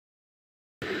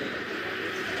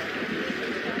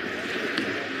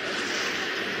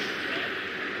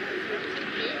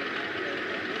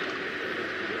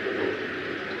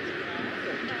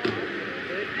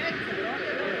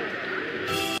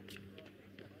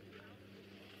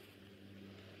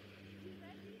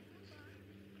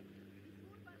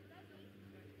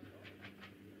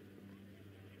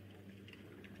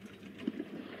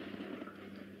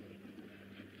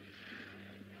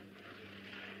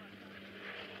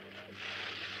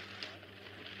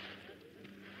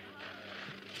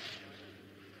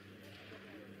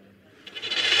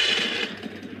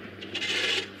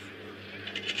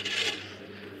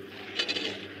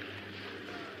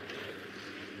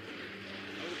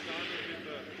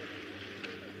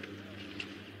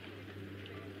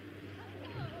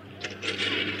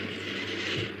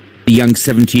The young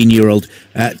 17-year-old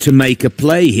to make a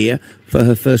play here for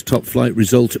her first top flight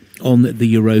result on the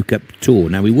Euro Cup Tour.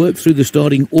 Now, we work through the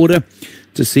starting order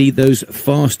to see those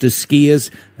faster skiers.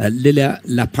 Lilia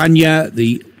Lapagna,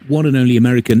 the one and only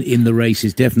American in the race,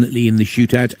 is definitely in the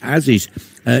shootout, as is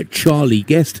Charlie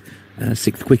Guest,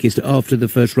 sixth quickest after the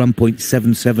first run,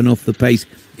 0.77 off the pace.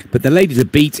 But the lady to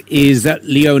beat is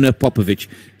Leona Popovic,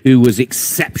 who was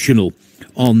exceptional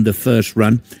on the first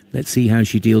run. Let's see how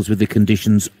she deals with the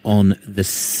conditions on the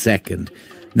second.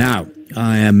 Now,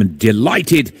 I am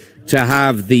delighted to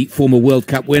have the former World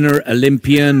Cup winner,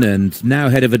 Olympian, and now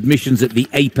head of admissions at the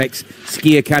Apex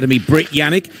Ski Academy, Britt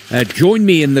Yannick, join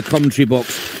me in the commentary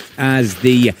box as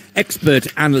the expert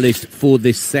analyst for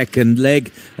this second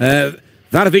leg.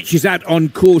 Varovic is out on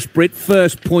course. Britt,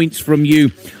 first points from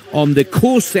you on the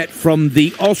course set from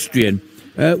the Austrian,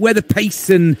 where the pace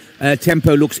and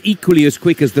tempo looks equally as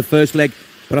quick as the first leg,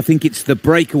 but I think it's the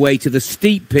breakaway to the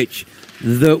steep pitch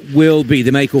that will be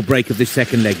the make or break of this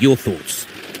second leg. Your thoughts?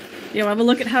 Yeah, we'll have a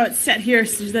look at how it's set here.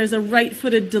 So there's a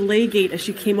right-footed delay gate as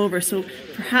she came over, so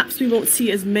perhaps we won't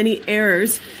see as many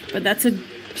errors, but that's a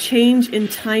change in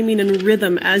timing and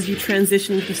rhythm as you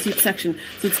transition into the steep section.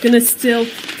 So it's going to still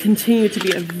continue to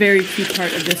be a very key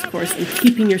part of this course and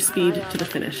keeping your speed to the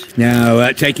finish. Now,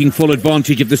 taking full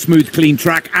advantage of the smooth, clean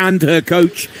track and her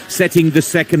coach setting the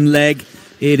second leg.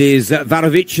 It is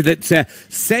Varovic that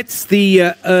sets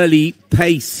the early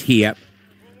pace here.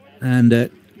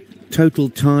 And total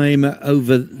time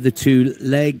over the two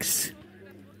legs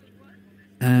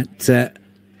at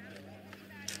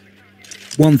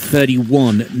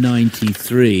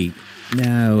 1:31.93.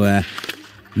 Now,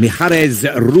 Mijares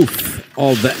Ruf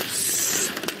of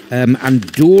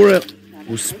Andorra,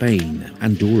 or Spain.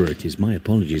 Andorra it is, my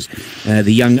apologies.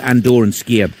 The young Andorran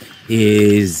skier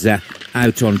is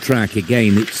out on track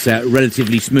again. It's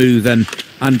relatively smooth and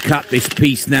uncut, this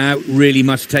piece now. Really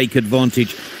must take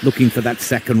advantage, looking for that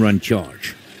second run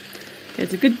charge.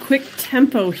 It's a good quick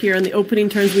tempo here in the opening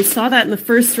turns. We saw that in the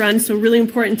first run, so really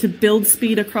important to build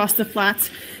speed across the flats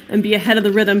and be ahead of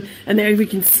the rhythm. And there we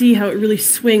can see how it really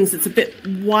swings. It's a bit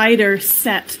wider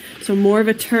set, so more of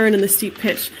a turn in the steep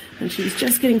pitch. And she was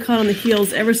just getting caught on the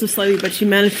heels ever so slightly, but she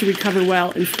managed to recover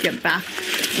well and get back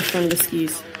to the front of the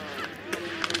skis.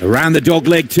 Around the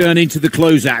dogleg turn into the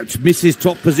closeout. Misses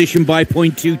top position by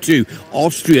 0.22.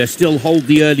 Austria still hold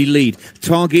the early lead.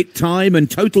 Target time and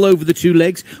total over the two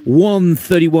legs,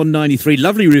 1:31.93.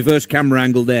 Lovely reverse camera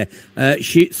angle there.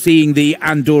 Seeing the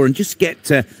Andorran just get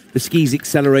the skis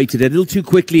accelerated a little too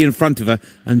quickly in front of her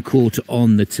and caught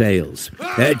on the tails.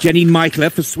 Janine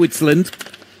Meikler for Switzerland.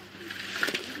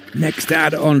 Next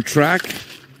ad on track.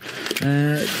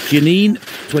 Janine,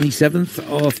 27th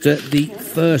after the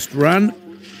first run.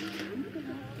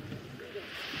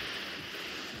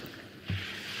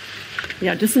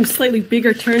 Yeah, just some slightly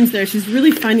bigger turns there. She's really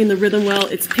finding the rhythm well.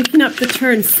 It's picking up the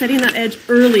turn, setting that edge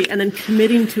early, and then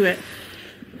committing to it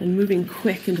and moving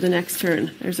quick into the next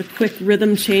turn. There's a quick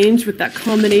rhythm change with that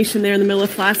combination there in the middle of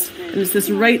flats, and it's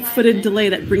this right-footed delay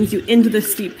that brings you into the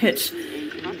steep pitch.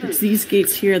 It's these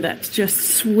gates here that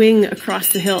just swing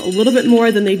across the hill a little bit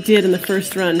more than they did in the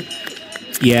first run.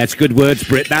 Yeah, it's good words,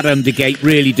 Britt. That undergate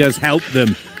really does help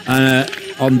them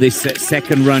on this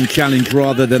second run challenge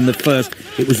rather than the first.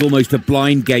 It was almost a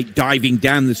blind gate diving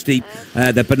down the steep.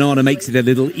 The banana makes it a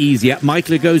little easier.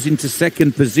 Meikler goes into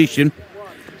second position.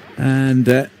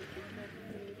 And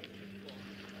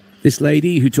this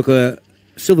lady who took a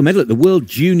silver medal at the World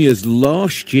Juniors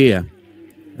last year,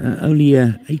 only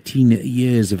 18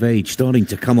 years of age, starting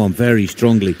to come on very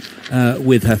strongly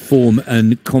with her form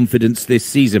and confidence this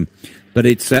season. But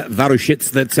it's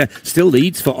Varovic that still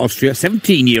leads for Austria,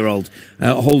 17-year-old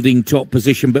holding top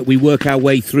position. But we work our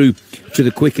way through to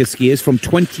the quicker skiers from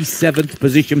 27th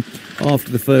position after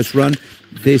the first run.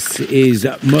 This is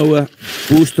Moa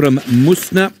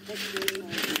Boström-Musner.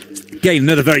 Again,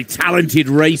 another very talented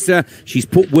racer. She's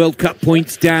put World Cup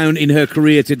points down in her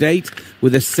career to date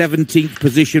with a 17th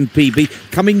position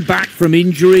PB. Coming back from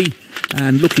injury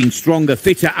and looking stronger,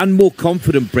 fitter and more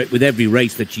confident, Britt, with every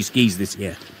race that she skis this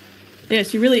year. Yeah,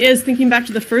 she really is. Thinking back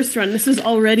to the first run, this is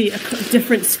already a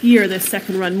different skier this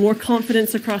second run. More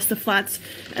confidence across the flats,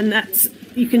 and that's,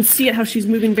 you can see it how she's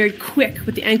moving very quick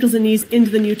with the ankles and knees into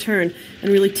the new turn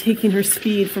and really taking her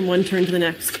speed from one turn to the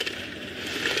next.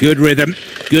 Good rhythm.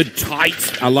 good,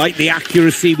 tight. I like the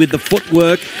accuracy with the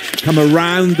footwork. Come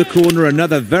around the corner,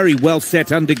 another very well set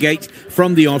undergate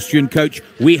from the Austrian coach.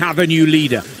 We have a new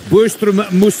leader, Borström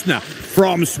Musner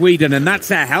from Sweden, and that's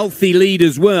a healthy lead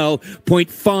as well.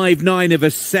 0.59 of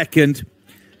a second.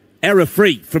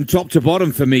 Error-free from top to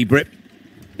bottom for me, Britt.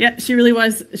 Yeah, she really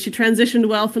was. She transitioned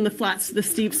well from the flats to the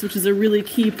steeps, which is a really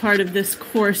key part of this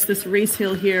course, this race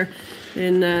hill here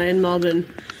in Malbun.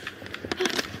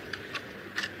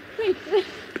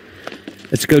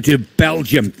 Let's go to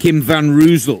Belgium. Kim van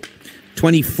Roozel,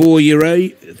 24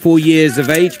 years of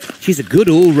age. She's a good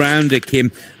all-rounder,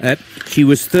 Kim. She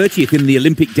was 30th in the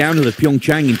Olympic downhill of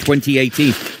Pyeongchang in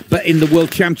 2018, but in the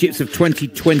World Championships of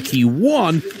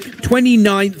 2021,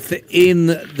 29th in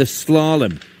the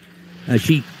slalom. I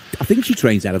think she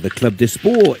trains out of the Club de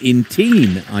Sport in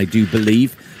Teen, I do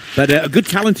believe. But a good,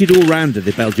 talented all-rounder,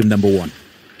 the Belgium #1.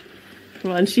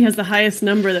 Well, and she has the highest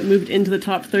number that moved into the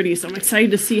top 30, so I'm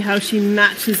excited to see how she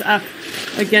matches up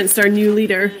against our new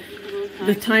leader.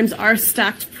 The times are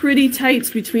stacked pretty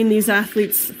tight between these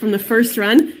athletes from the first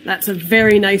run. That's a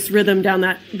very nice rhythm down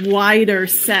that wider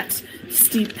set,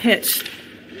 steep pitch.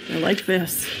 I like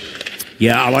this.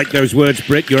 Yeah, I like those words,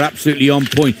 Britt. You're absolutely on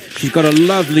point. She's got a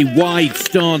lovely wide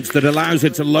stance that allows her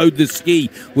to load the ski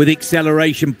with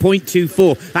acceleration.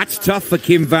 0.24. That's tough for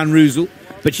Kim van Roozel,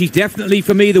 but she's definitely,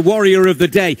 for me, the warrior of the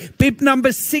day. Bib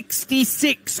number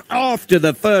 66 after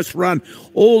the first run,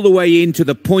 all the way into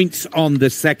the points on the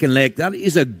second leg. That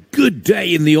is a good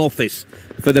day in the office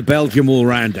for the Belgium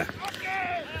all-rounder.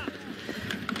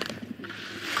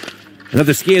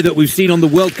 Another skier that we've seen on the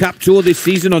World Cup Tour this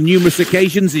season on numerous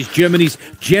occasions is Germany's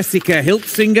Jessica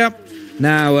Hiltzinger.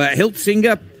 Now,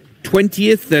 Hiltzinger,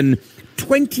 20th and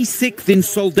 26th in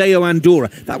Soldeo, Andorra.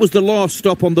 That was the last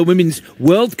stop on the Women's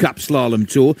World Cup Slalom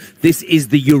Tour. This is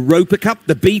the Europa Cup,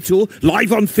 the B Tour,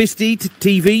 live on FIS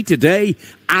TV today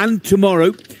and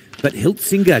tomorrow. But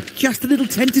Hiltzinger, just a little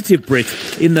tentative, Britt,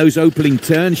 in those opening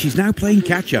turns. She's now playing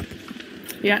catch-up.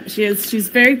 Yeah, she is. She's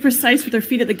very precise with her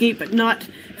feet at the gate, but not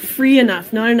free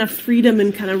enough, not enough freedom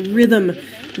and kind of rhythm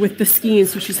with the skiing.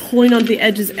 So she's holding onto the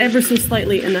edges ever so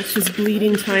slightly, and that's just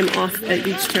bleeding time off at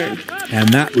each turn. And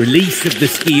that release of the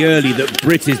ski early that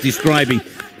Britt is describing,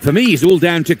 for me, is all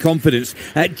down to confidence.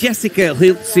 Jessica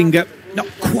Hiltzinger not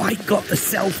quite got the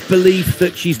self-belief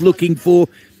that she's looking for.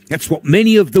 That's what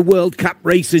many of the World Cup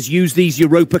racers use these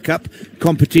Europa Cup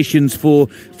competitions for,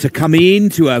 to come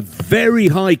into a very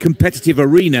high competitive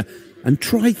arena and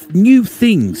try new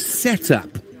things, setup,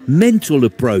 mental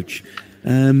approach.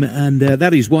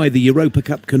 That is why the Europa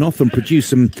Cup can often produce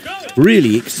some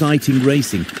really exciting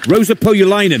racing. Rosa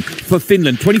Pohjolainen for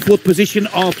Finland, 24th position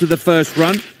after the first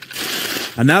run.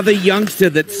 Another youngster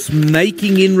that's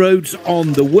making inroads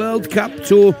on the World Cup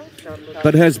Tour,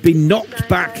 but has been knocked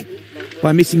back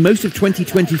by missing most of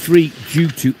 2023 due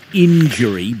to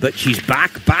injury. But she's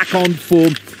back on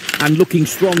form and looking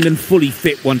strong and fully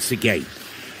fit once again.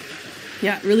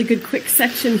 Yeah, really good quick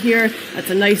section here.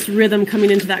 That's a nice rhythm coming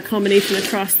into that combination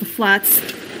across the flats.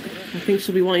 I think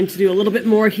she'll be wanting to do a little bit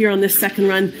more here on this second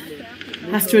run.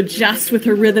 Has to adjust with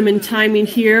her rhythm and timing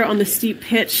here on the steep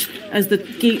pitch as the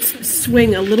gates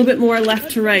swing a little bit more left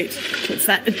to right. So it's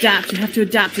that adapt. You have to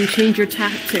adapt and change your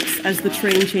tactics as the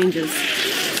terrain changes.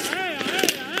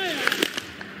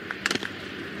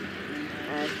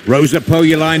 Rosa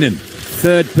Pohjolainen,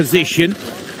 third position.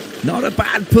 Not a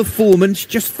bad performance,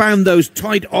 just found those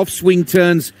tight off-swing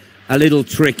turns a little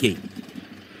tricky.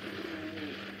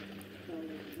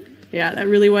 Yeah, that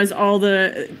really was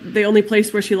the only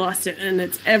place where she lost it, and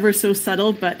it's ever so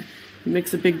subtle, but it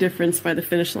makes a big difference by the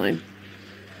finish line.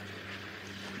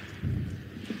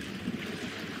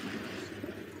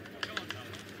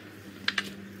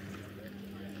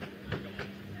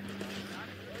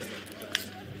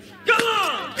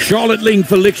 Charlotte Ling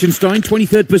for Liechtenstein,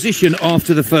 23rd position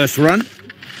after the first run.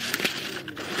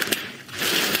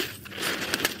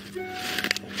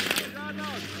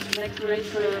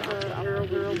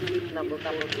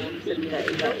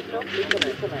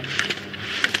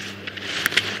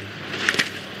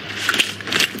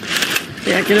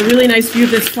 Yeah, get a really nice view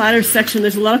of this flatter section.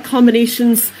 There's a lot of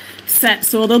combinations set,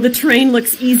 so although the terrain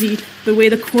looks easy, the way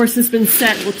the course has been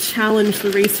set will challenge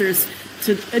the racers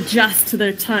to adjust to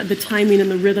the timing and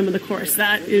the rhythm of the course.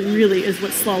 That it really is what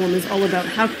slalom is all about.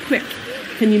 How quick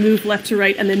can you move left to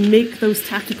right and then make those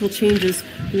tactical changes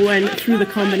when through the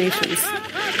combinations?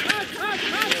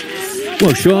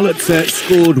 Well, Charlotte's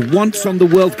scored once on the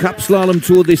World Cup Slalom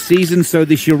Tour this season, so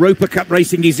this Europa Cup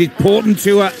racing is important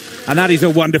to her. And that is a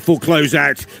wonderful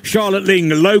closeout. Charlotte Ling,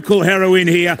 local heroine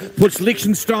here, puts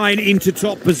Liechtenstein into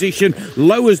top position,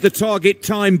 lowers the target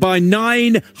time by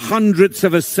 0.09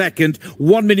 of a second.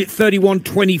 1 minute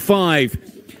 31.25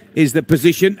 is the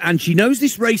position, and she knows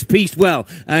this race piece well,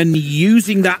 and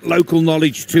using that local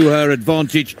knowledge to her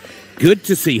advantage. Good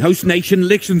to see host nation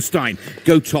Liechtenstein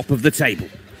go top of the table.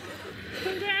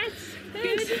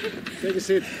 Take a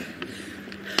seat.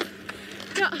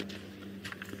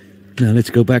 Now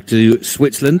let's go back to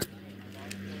Switzerland,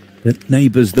 that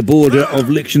neighbours the border of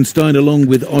Liechtenstein along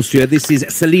with Austria. This is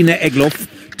Selina Egloff,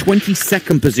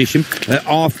 22nd position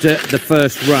after the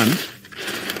first run.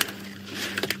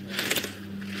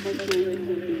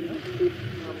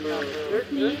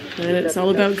 And it's all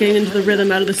about getting into the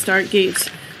rhythm out of the start gate.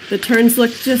 The turns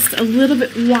look just a little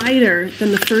bit wider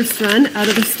than the first run out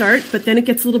of the start, but then it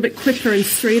gets a little bit quicker and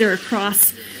straighter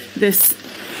across this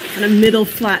kind of middle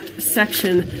flat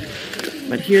section.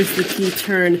 But here's the key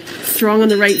turn. Strong on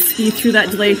the right ski through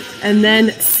that delay, and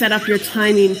then set up your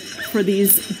timing for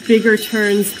these bigger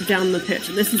turns down the pitch.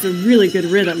 And this is a really good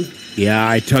rhythm. Yeah,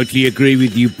 I totally agree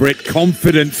with you, Britt.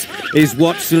 Confidence is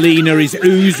what Selina is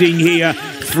oozing here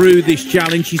through this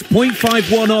challenge. She's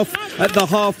 0.51 off at the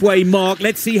halfway mark.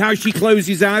 Let's see how she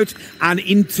closes out and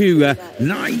into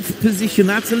ninth position.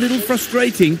 That's a little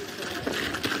frustrating.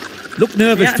 Looked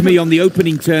nervous to me on the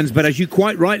opening turns, but as you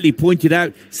quite rightly pointed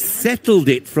out, settled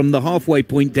it from the halfway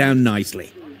point down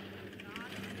nicely.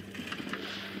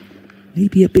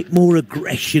 Maybe a bit more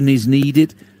aggression is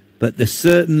needed, but there's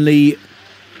certainly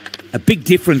a big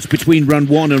difference between run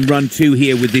 1 and run 2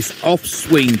 here with this off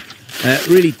swing,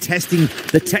 really testing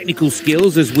the technical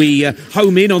skills as we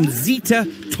home in on Zita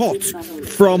Tot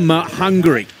from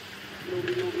Hungary.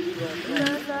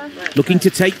 Looking to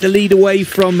take the lead away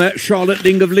from Charlotte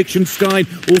Ling of Liechtenstein,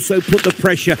 also put the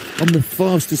pressure on the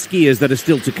faster skiers that are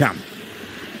still to come.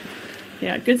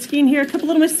 Yeah, good skiing here. A couple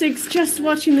little mistakes just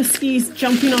watching the skis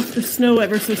jumping off the snow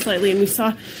ever so slightly. And we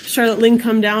saw Charlotte Ling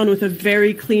come down with a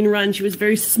very clean run. She was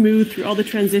very smooth through all the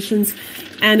transitions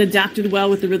and adapted well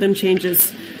with the rhythm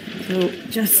changes. So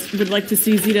just would like to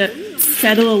see Zita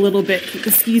settle a little bit, keep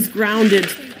the skis grounded,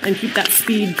 and keep that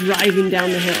speed driving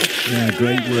down the hill. Yeah,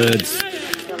 great words.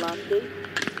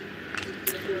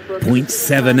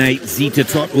 0.78. Zita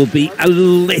Tot will be a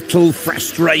little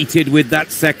frustrated with that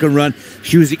second run.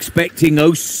 She was expecting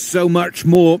so much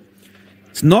more.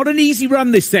 It's not an easy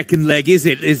run, this second leg, is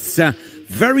it? It's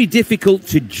very difficult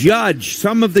to judge.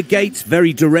 Some of the gates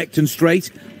very direct and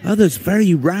straight, others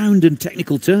very round and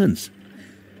technical turns.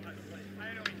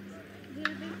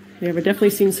 Yeah, we're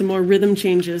definitely seeing some more rhythm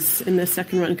changes in this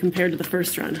second run compared to the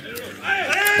first run.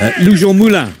 Lujon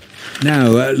Moulin.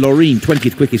 Now, Laureen,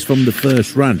 20th quickest from the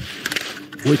first run.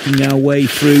 Working our way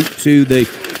through to the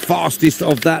fastest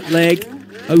of that leg.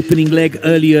 Opening leg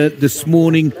earlier this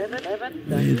morning.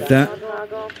 With that,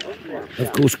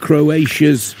 of course,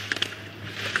 Croatia's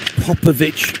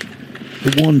Popovic,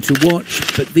 the one to watch.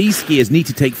 But these skiers need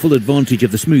to take full advantage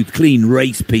of the smooth, clean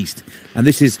race piste. And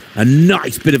this is a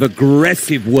nice bit of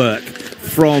aggressive work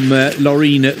from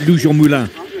Laureen Lujon Moulin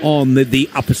on the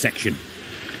upper section.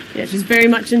 Yeah, she's very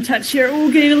much in touch here.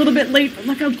 Oh, getting a little bit late, but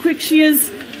look how quick she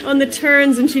is on the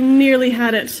turns, and she nearly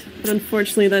had it. But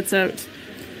unfortunately, that's out.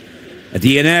 A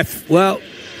DNF. Well,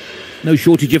 no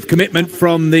shortage of commitment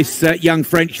from this young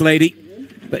French lady,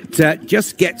 but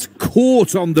just gets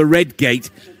caught on the red gate,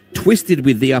 twisted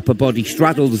with the upper body,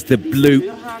 straddles the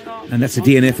blue, and that's a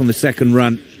DNF on the second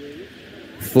run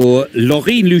for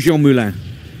Laureen Lujon Moulin.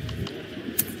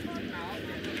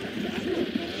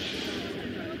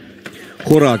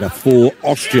 Horaga for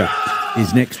Austria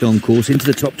is next on course, into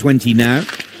the top 20 now.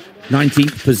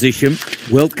 19th position,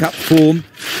 World Cup form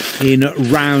in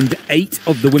round 8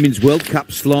 of the Women's World Cup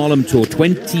Slalom Tour.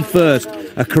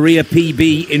 21st, a career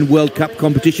PB in World Cup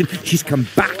competition. She's come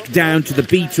back down to the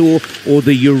B Tour or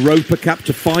the Europa Cup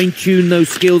to fine-tune those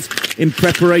skills in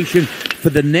preparation for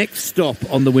the next stop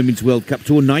on the Women's World Cup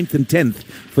Tour, 9th and 10th,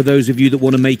 for those of you that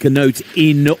want to make a note,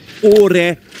 in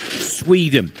Åre,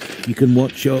 Sweden. You can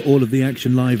watch all of the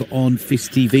action live on FIS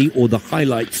TV or the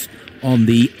highlights on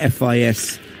the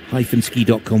FIS-ski.com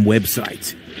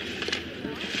website.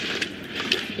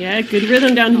 Yeah, good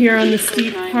rhythm down here on the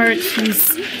steep part. She's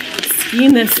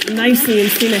skiing this nicely and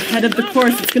staying ahead of the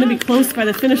course. It's going to be close by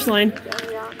the finish line.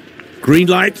 Green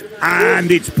light,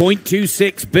 and it's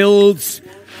 0.26 builds.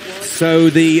 So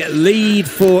the lead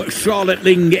for Charlotte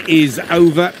Ling is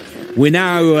over. We're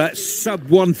now sub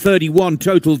 1:31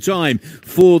 total time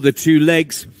for the two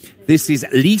legs. This is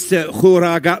Lisa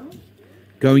Horaga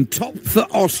going top for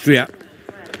Austria.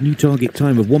 New target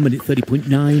time of 1 minute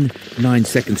 30.99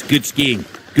 seconds. Good skiing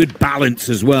good balance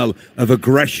as well of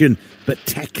aggression, but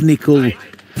technical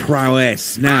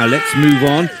prowess. Now, let's move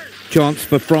on. Chance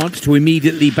for France to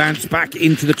immediately bounce back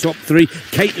into the top three.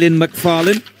 Caitlin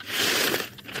McFarlane.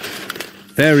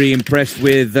 Very impressed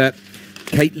with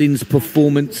Caitlin's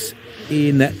performance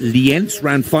in Lienz,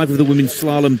 round 5 of the Women's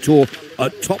Slalom Tour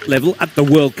at top level at the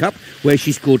World Cup, where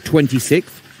she scored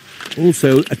 26th.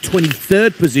 Also a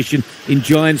 23rd position in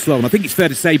Giant Slalom. I think it's fair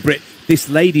to say, Britt, this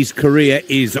lady's career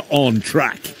is on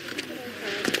track.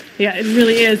 Yeah, it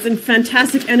really is, and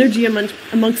fantastic energy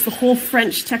amongst the whole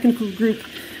French technical group.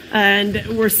 And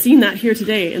we're seeing that here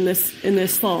today in this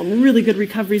slalom. Really good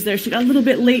recoveries there. She got a little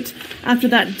bit late after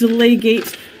that delay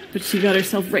gate, but she got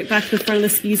herself right back to the front of the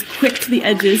skis, quick to the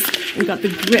edges, and got the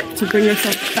grip to bring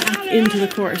herself back into the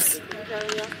course.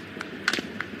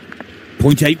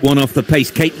 0.81 off the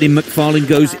pace. Caitlin McFarlane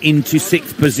goes into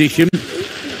 6th position.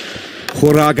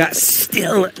 Horaga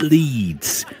still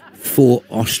leads for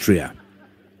Austria.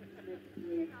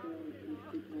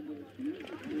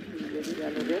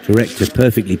 Director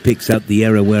perfectly picks up the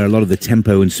error where a lot of the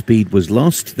tempo and speed was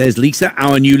lost. There's Lisa,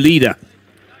 our new leader.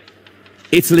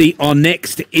 Italy are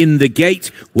next in the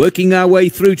gate, working our way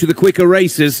through to the quicker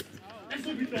races.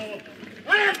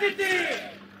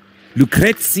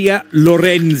 Lucrezia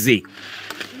Lorenzi.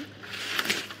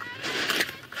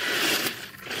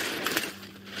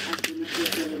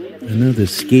 Another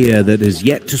skier that has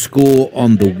yet to score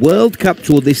on the World Cup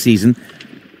Tour this season,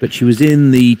 but she was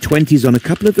in the 20s on a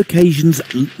couple of occasions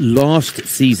last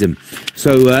season.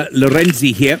 So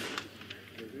Lorenzi here.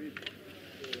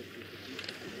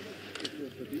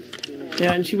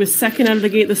 Yeah, and she was second out of the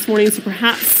gate this morning, so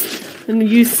perhaps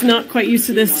not quite used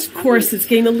to this course. It's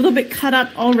getting a little bit cut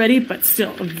up already, but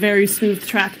still a very smooth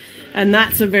track. And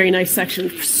that's a very nice section.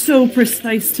 So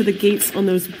precise to the gates on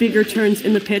those bigger turns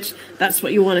in the pitch. That's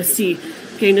what you want to see.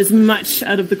 Getting as much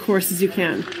out of the course as you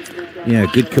can. Yeah,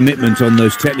 good commitment on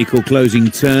those technical closing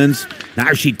turns.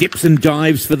 Now she dips and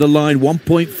dives for the line,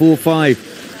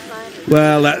 1.45.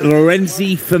 Well,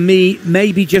 Lorenzi, for me,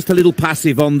 maybe just a little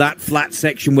passive on that flat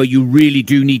section where you really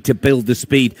do need to build the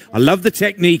speed. I love the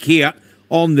technique here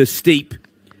on the steep,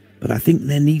 but I think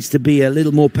there needs to be a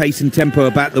little more pace and tempo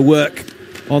about the work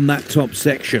on that top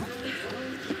section.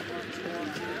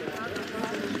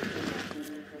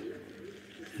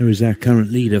 There is our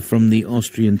current leader from the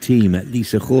Austrian team,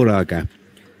 Lisa Horaga.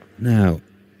 Now,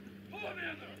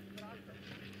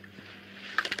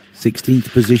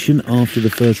 16th position after the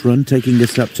first run, taking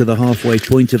us up to the halfway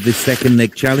point of this second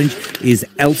leg challenge is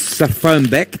Elsa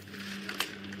Firnbeck.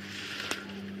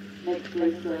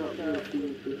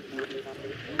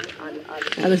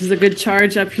 This is a good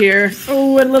charge up here.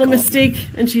 Oh, a little mistake,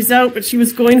 and she's out, but she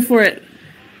was going for it.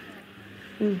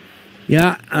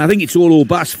 Yeah, I think it's all or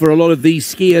bust for a lot of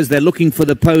these skiers. They're looking for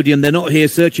the podium. They're not here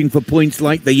searching for points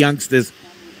like the youngsters.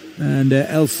 And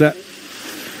Elsa,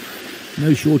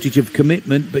 no shortage of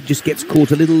commitment, but just gets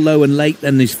caught a little low and late,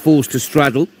 then is forced to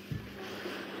straddle.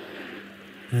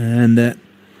 And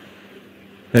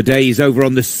her day is over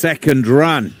on the second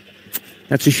run.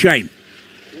 That's a shame.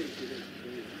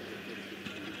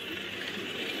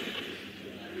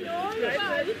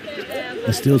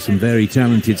 There's still some very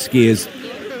talented skiers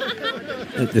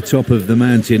at the top of the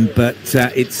mountain, but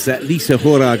it's Lisa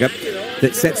Horaga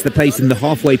that sets the pace in the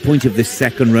halfway point of this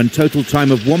second run. Total time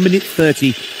of 1 minute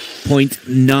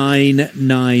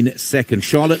 30.99 seconds.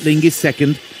 Charlotte Ling is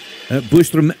second.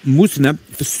 Bostrom Musna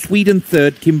for Sweden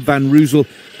third. Kim van Roozel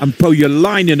and Poja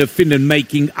Lainen of Finland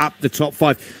making up the top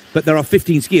 5. But there are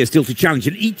 15 skiers still to challenge,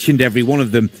 and each and every one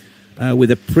of them with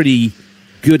a pretty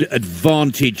good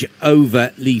advantage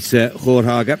over Lisa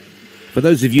Horaga. For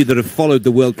those of you that have followed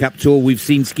the World Cup Tour, we've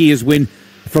seen skiers win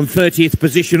from 30th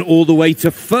position all the way to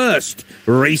first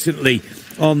recently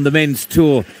on the men's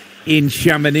tour in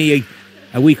Chamonix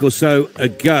a week or so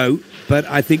ago. But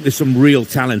I think there's some real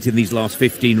talent in these last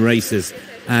 15 races,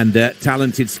 and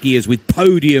talented skiers with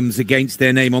podiums against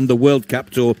their name on the World Cup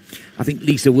Tour. I think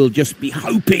Lisa will just be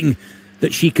hoping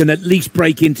that she can at least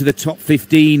break into the top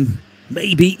 15,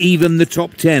 maybe even the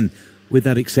top 10 with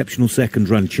that exceptional second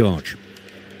run charge.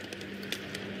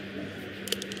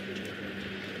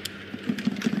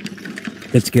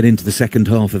 Let's get into the second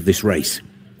half of this race.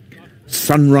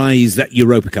 Sunrise at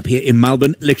Europa Cup here in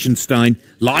Malbun, Liechtenstein,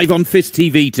 live on FIS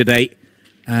TV today.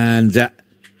 And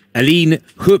Aline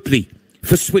Höpli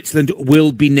for Switzerland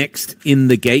will be next in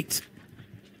the gate.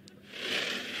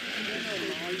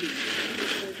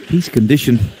 Piece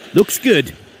condition looks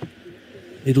good.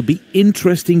 It'll be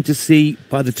interesting to see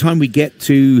by the time we get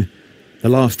to the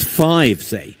last 5,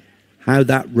 say, how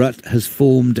that rut has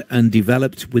formed and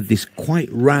developed with this quite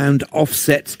round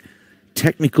offset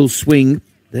technical swing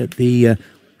that the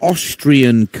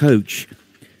Austrian coach.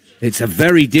 It's a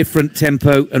very different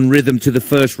tempo and rhythm to the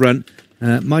first run.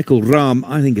 Michael Rahm,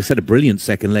 I think, has had a brilliant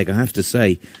second leg, I have to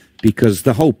say, because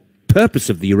the whole purpose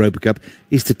of the Europa Cup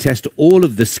is to test all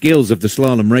of the skills of the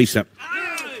slalom racer.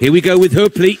 Here we go with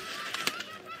Höpli,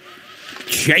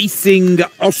 chasing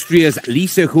Austria's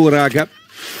Lisa Hurager.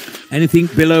 Anything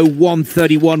below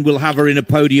 131 will have her in a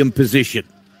podium position.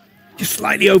 Just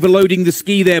slightly overloading the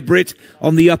ski there, Britt,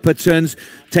 on the upper turns,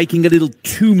 taking a little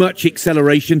too much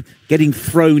acceleration, getting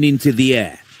thrown into the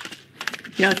air.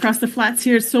 Yeah, across the flats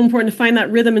here, it's so important to find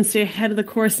that rhythm and stay ahead of the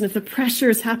course. And if the pressure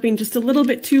is happening just a little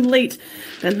bit too late,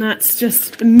 then that's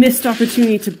just a missed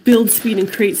opportunity to build speed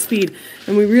and create speed.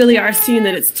 And we really are seeing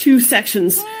that it's two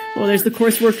sections. Well, there's the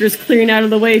course workers clearing out of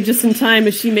the way just in time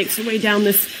as she makes her way down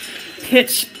this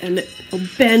pitch, and it'll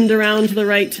bend around to the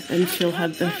right, and she'll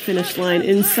have the finish line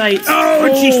in sight. Oh,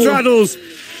 and she straddles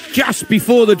just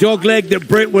before the dog leg that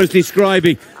Britt was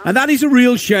describing. And that is a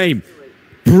real shame.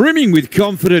 Brimming with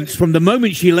confidence from the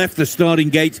moment she left the starting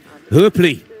gate.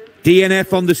 Höpli,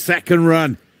 DNF on the second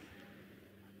run.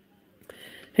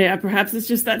 Yeah, perhaps it's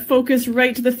just that focus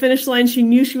right to the finish line. She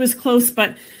knew she was close,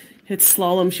 but it's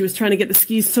slalom. She was trying to get the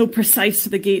skis so precise to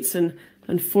the gates, and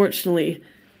unfortunately,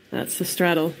 that's the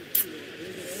straddle.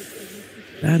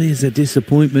 That is a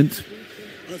disappointment.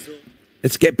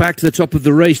 Let's get back to the top of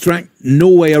the racetrack.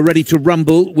 Norway are ready to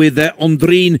rumble with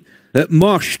Andrine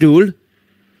Marstuhl.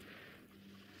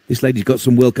 This lady's got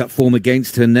some World Cup form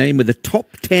against her name, with a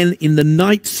top 10 in the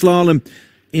night slalom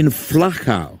in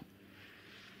Flachau.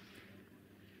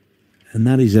 And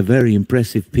that is a very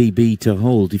impressive PB to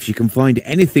hold. If she can find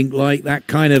anything like that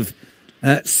kind of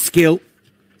skill,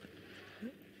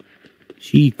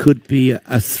 she could be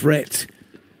a threat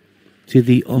to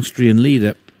the Austrian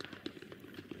leader.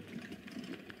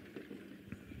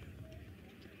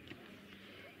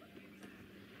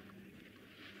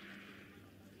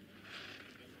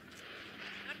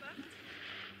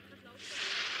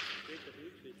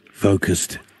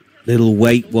 Focused. Little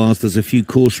wait whilst there's a few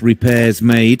course repairs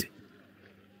made.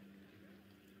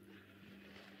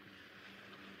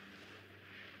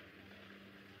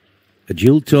 A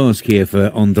dual task here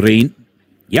for Andrine.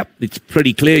 Yep, it's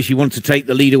pretty clear she wants to take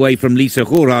the lead away from Lisa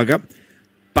Hurager,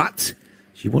 but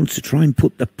she wants to try and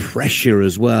put the pressure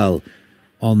as well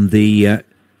on the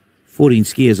 14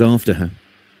 skiers after her.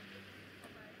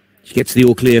 She gets the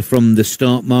all clear from the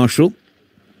start marshal.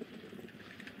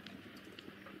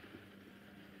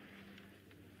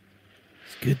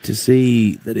 It's good to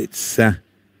see that it's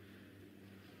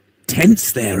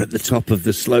tense there at the top of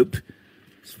the slope.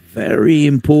 It's a very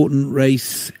important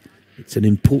race. It's an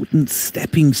important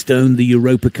stepping stone, the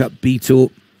Europa Cup B Tour,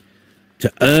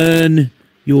 to earn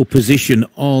your position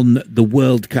on the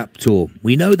World Cup Tour.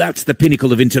 We know that's the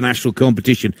pinnacle of international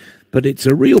competition, but it's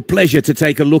a real pleasure to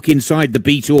take a look inside the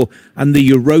B Tour and the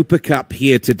Europa Cup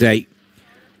here today.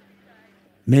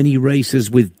 Many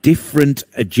racers with different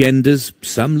agendas,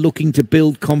 some looking to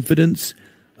build confidence,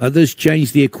 others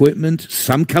change the equipment,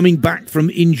 some coming back from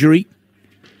injury.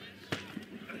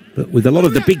 But with a lot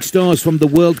of the big stars from the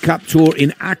World Cup Tour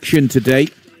in action today,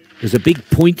 there's a big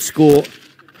point score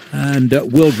and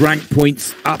world rank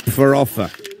points up for offer.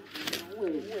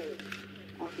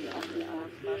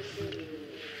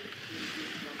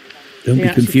 Don't be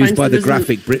confused by the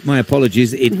graphic, Britt. My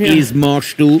apologies. It is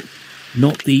Marstuhl,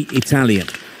 not the Italian.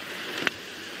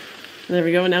 There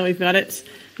we go. Now we've got it.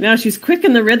 Now she's quick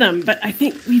in the rhythm, but I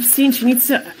think we've seen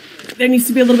there needs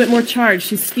to be a little bit more charge.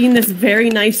 She's skiing this very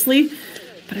nicely,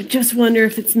 but I just wonder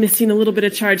if it's missing a little bit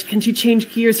of charge. Can she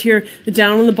change gears here?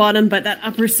 Down on the bottom, but that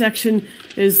upper section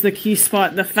is the key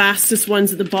spot. The fastest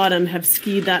ones at the bottom have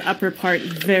skied that upper part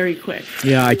very quick.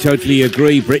 Yeah, I totally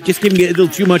agree, Britt. Just giving it a little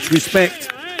too much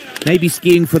respect. Maybe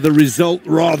skiing for the result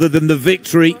rather than the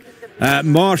victory.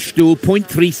 Marstuhl,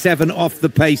 0.37 off the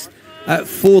pace,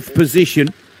 fourth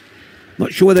position.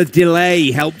 Not sure whether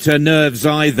delay helped her nerves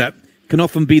either. Can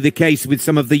often be the case with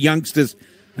some of the youngsters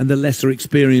and the lesser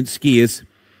experienced skiers.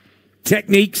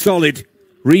 Technique solid.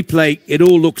 Replay, it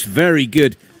all looks very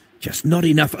good. Just not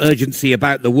enough urgency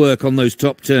about the work on those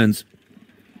top turns.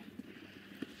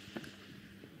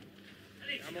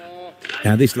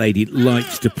 Now this lady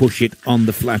likes to push it on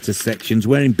the flatter sections.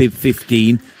 Wearing bib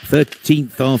 15,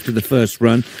 13th after the first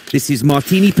run. This is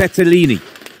Martini Petellini.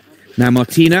 Now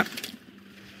Martina,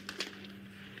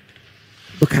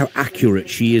 look how accurate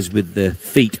she is with the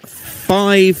feet.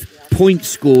 5 point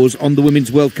scores on the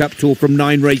Women's World Cup Tour from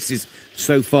 9 races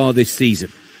so far this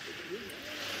season.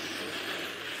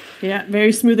 Yeah,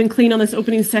 very smooth and clean on this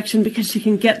opening section because she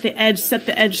can get the edge, set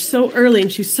the edge so early,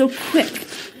 and she's so quick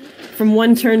from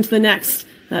one turn to the next.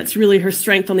 That's really her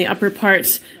strength on the upper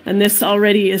part. And this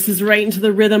is right into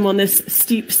the rhythm on this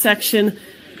steep section.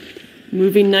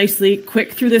 Moving nicely,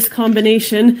 quick through this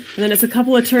combination. And then it's a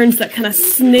couple of turns that kind of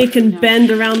snake and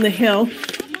bend around the hill.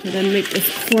 And then make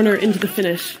this corner into the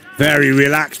finish. Very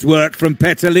relaxed work from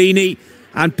Petellini.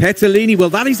 And Petellini, well,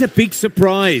 that is a big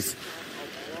surprise.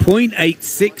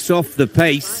 0.86 off the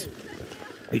pace.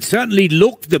 It certainly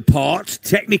looked the part,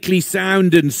 technically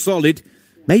sound and solid.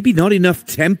 Maybe not enough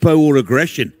tempo or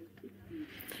aggression.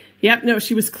 Yep, no,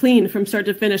 she was clean from start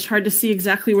to finish. Hard to see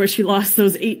exactly where she lost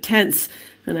those 0.8.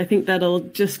 And I think that'll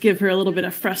just give her a little bit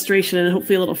of frustration and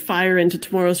hopefully a little fire into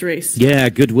tomorrow's race. Yeah,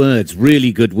 good words,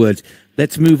 really good words.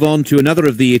 Let's move on to another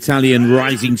of the Italian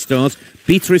rising stars,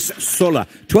 Beatrice Sola.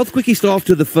 12th quickest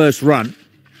after the first run.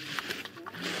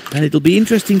 And it'll be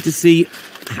interesting to see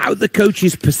how the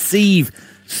coaches perceive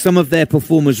some of their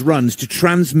performers' runs to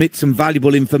transmit some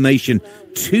valuable information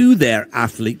to their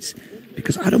athletes,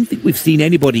 because I don't think we've seen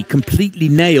anybody completely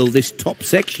nail this top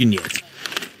section yet.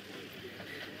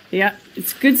 Yeah,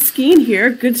 it's good skiing here.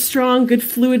 Good, strong, good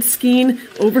fluid skiing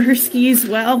over her skis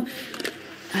well.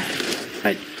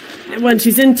 But when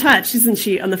she's in touch, isn't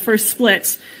she, on the first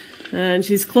split? And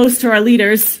she's close to our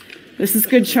leaders. This is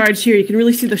good charge here. You can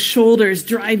really see the shoulders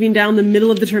driving down the middle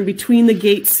of the turn between the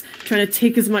gates, trying to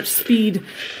take as much speed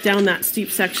down that steep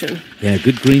section. Yeah,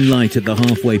 good green light at the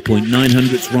halfway point.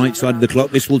 900ths right side of the clock.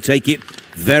 This will take it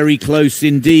very close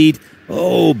indeed.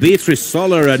 Oh, Beatrice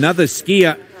Sola, another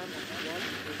skier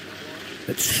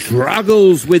that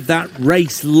struggles with that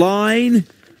race line.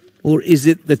 Or is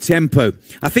it the tempo?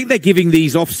 I think they're giving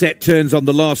these offset turns on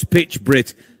the last pitch,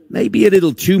 Britt, maybe a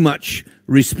little too much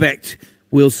respect.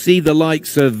 We'll see the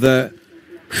likes of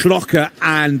Schlocker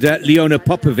and Leona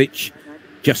Popovic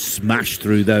just smash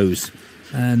through those.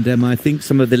 And I think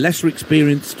some of the lesser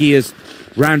experienced skiers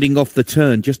rounding off the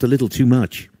turn just a little too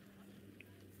much.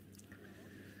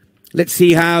 Let's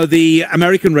see how the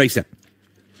American racer,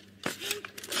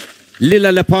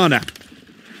 Lila Lapana.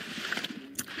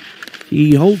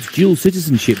 He holds dual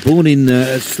citizenship, born in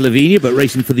Slovenia, but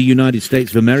racing for the United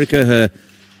States of America.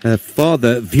 Her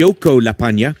father, Vjoko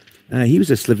Lapanja, he was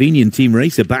a Slovenian team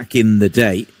racer back in the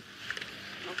day.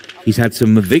 He's had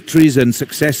some victories and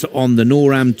success on the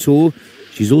NORAM Tour.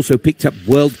 She's also picked up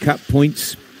World Cup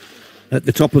points at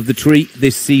the top of the tree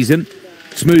this season.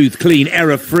 Smooth, clean,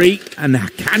 error-free. And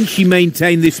can she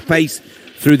maintain this pace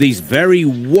through these very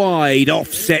wide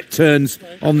offset turns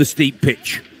on the steep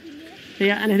pitch?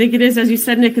 Yeah, and I think it is, as you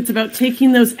said, Nick, it's about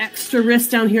taking those extra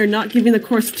risks down here, not giving the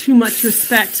course too much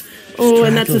respect. Oh,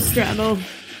 and that's a straddle.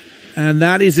 And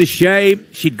that is a shame.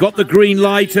 She'd got the green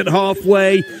light at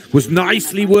halfway, was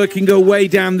nicely working her way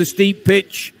down the steep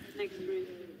pitch.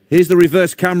 Here's the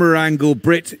reverse camera angle,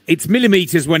 Britt. It's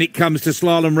millimetres when it comes to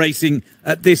slalom racing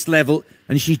at this level,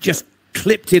 and she just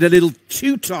clipped it a little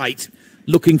too tight,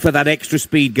 looking for that extra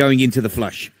speed going into the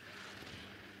flush.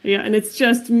 Yeah, and it's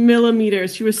just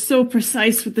millimeters. She was so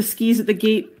precise with the skis at the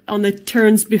gate on the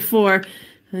turns before,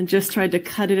 and just tried to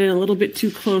cut it in a little bit too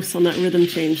close on that rhythm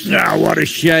change. Ah, what a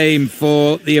shame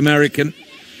for the American.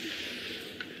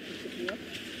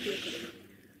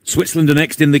 Switzerland are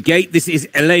next in the gate. This is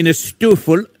Elena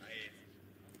Stoffel.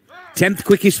 10th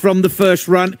quickest from the first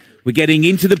run. We're getting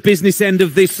into the business end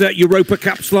of this Europa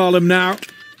Cup slalom now.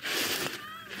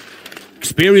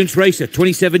 Experienced racer,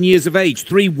 27 years of age,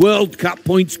 3 World Cup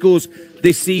point scores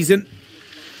this season.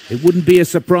 It wouldn't be a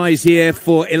surprise here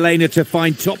for Elena to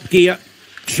find top gear,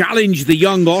 challenge the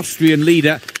young Austrian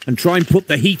leader, and try and put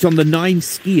the heat on the 9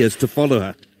 skiers to follow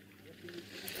her.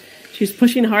 She's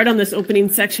pushing hard on this opening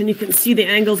section. You can see the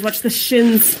angles. Watch the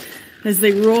shins as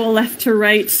they roll left to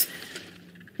right.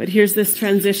 But here's this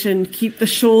transition. Keep the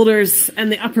shoulders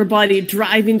and the upper body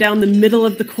driving down the middle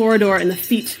of the corridor, and the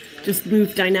feet just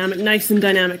move dynamic, nice and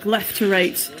dynamic, left to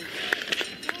right.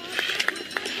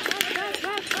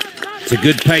 It's a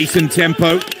good pace and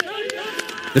tempo.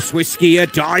 The Swiss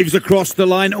skier dives across the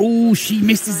line. Oh, she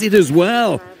misses it as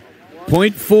well.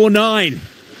 0.49.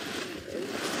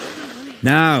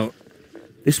 Now,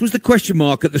 this was the question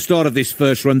mark at the start of this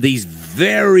first run. These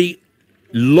very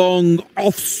long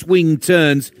off-swing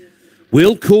turns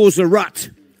will cause a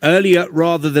rut earlier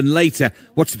rather than later.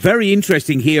 What's very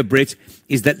interesting here, Britt,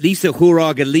 is that Lisa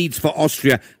Hurager leads for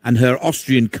Austria, and her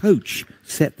Austrian coach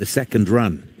set the second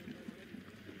run.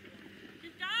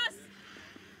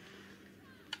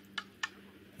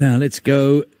 Now let's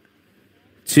go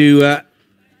to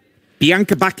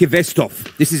Bianca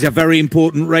Bakke-Vesthoff. This is a very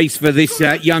important race for this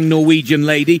young Norwegian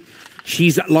lady.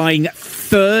 She's lying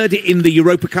third in the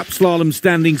Europa Cup slalom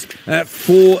standings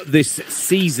for this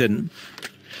season.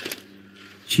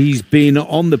 She's been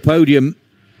on the podium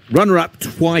Runner-up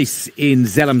twice in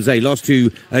Zellamzee. Lost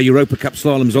to Europa Cup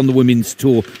slaloms on the women's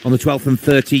tour on the 12th and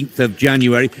 13th of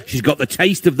January. She's got the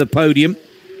taste of the podium.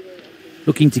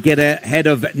 Looking to get ahead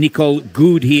of Nicole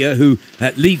Good here, who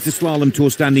leads the slalom tour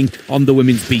standing on the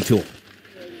women's B tour.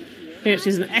 Yeah,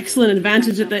 she's an excellent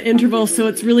advantage at the interval, so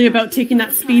it's really about taking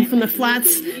that speed from the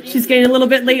flats. She's getting a little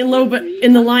bit late and low but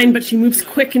in the line, but she moves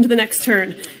quick into the next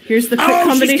turn. Here's the quick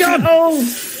combination.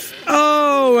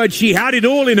 Oh, and she had it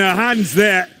all in her hands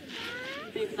there.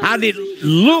 And it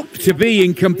looked to be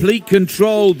in complete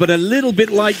control, but a little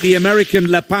bit like the American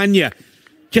La Pagna.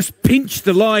 Just pinched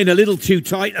the line a little too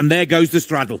tight, and there goes the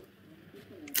straddle.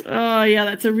 Oh, yeah,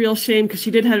 that's a real shame because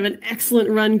she did have an excellent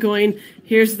run going.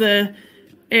 Here's the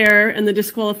error and the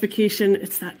disqualification.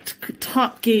 It's that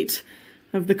top gate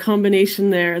of the combination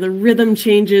there. The rhythm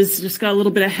changes, just got a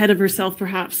little bit ahead of herself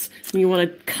perhaps, and you want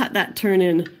to cut that turn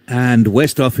in. And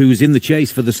Westhoff, who's in the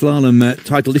chase for the slalom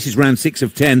title, this is round 6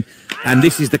 of 10, and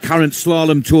this is the current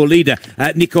slalom tour leader,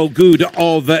 Nicole Good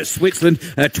of Switzerland,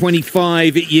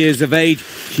 25 years of age.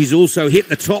 She's also hit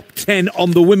the top 10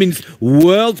 on the Women's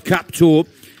World Cup tour.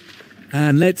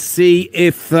 And let's see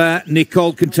if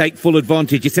Nicole can take full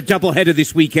advantage. It's a double-header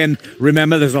this weekend.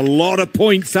 Remember, there's a lot of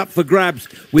points up for grabs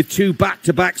with 2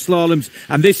 back-to-back slaloms.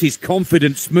 And this is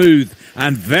confident, smooth,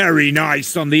 and very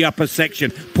nice on the upper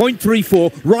section.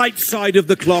 0.34, right side of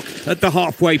the clock at the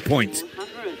halfway point.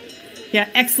 Yeah,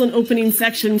 excellent opening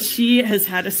section. She has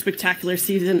had a spectacular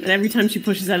season, and every time she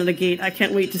pushes out of the gate, I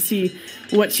can't wait to see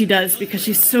what she does because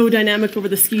she's so dynamic over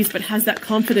the skis, but has that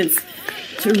confidence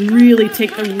to really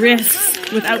take the risks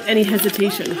without any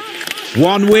hesitation.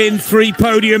 1 win, 3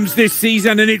 podiums this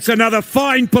season, and it's another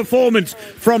fine performance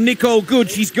from Nicole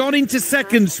Good. She's gone into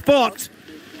second spot.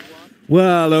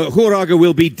 Well, Horaga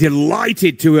will be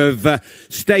delighted to have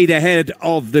stayed ahead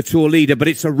of the tour leader, but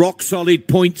it's a rock-solid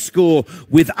point score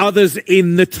with others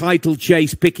in the title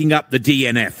chase picking up the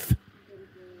DNF.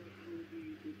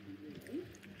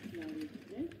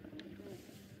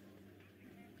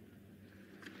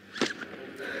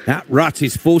 That rut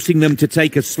is forcing them to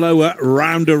take a slower,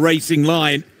 rounder racing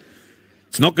line.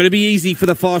 It's not going to be easy for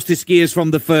the fastest skiers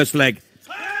from the first leg.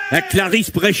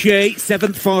 Clarisse Brechet,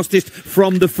 7th fastest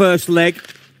from the first leg.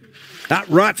 That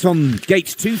rut on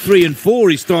gates 2, 3 and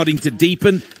 4 is starting to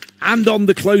deepen, and on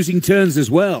the closing turns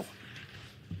as well.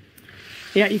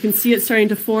 Yeah, you can see it starting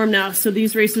to form now. So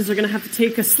these races are going to have to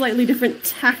take a slightly different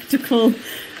tactical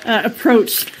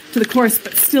approach to the course,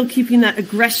 but still keeping that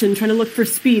aggression, trying to look for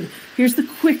speed. Here's the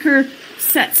quicker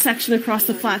set section across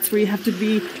the flats where you have to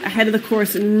be ahead of the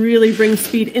course and really bring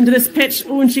speed into this pitch.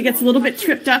 Oh, and she gets a little bit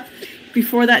tripped up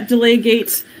before that delay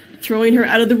gate, throwing her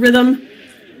out of the rhythm.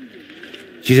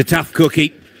 She's a tough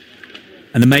cookie.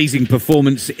 An amazing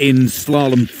performance in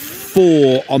slalom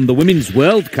 4 on the Women's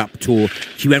World Cup tour.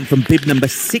 She went from bib number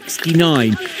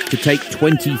 69 to take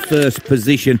 21st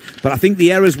position. But I think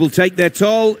the errors will take their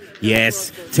toll.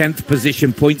 Yes, 10th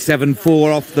position,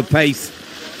 0.74 off the pace.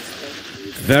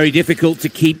 Very difficult to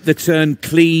keep the turn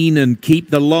clean and keep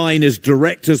the line as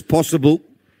direct as possible.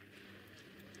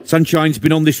 Sunshine's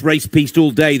been on this race piste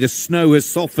all day. The snow has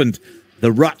softened.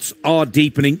 The ruts are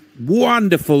deepening.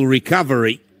 Wonderful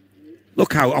recovery.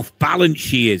 Look how off balance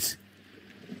she is.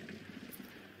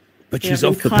 But she's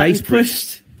off the pace.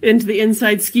 Pushed into the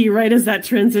inside ski right as that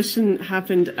transition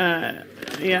happened.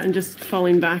 And just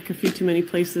falling back a few too many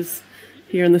places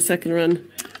here in the second run.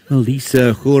 Well,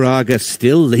 Lisa Horaga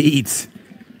still leads.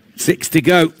 6 to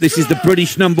go. This is the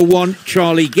British number 1,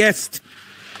 Charlie Guest.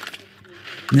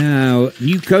 Now,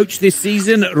 new coach this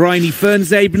season, Reini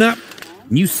Fernzebner.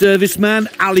 New serviceman,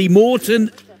 Ali Morton.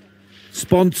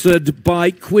 Sponsored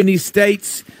by Quinn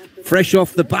Estates. Fresh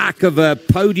off the back of a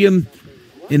podium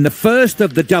in the first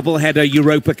of the double-header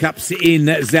Europa Cups in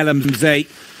Zellamzee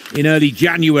in early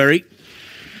January.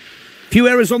 Few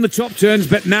errors on the top turns,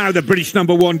 but now the British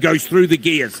number 1 goes through the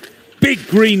gears. Big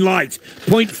green light,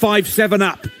 0.57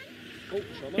 up.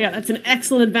 Yeah, that's an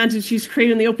excellent advantage she's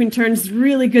created in the opening turns.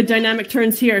 Really good dynamic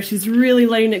turns here. She's really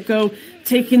letting it go,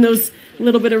 taking those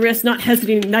little bit of risk, not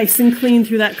hesitating, nice and clean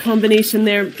through that combination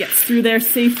there. Gets through there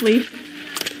safely.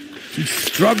 She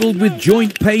struggled with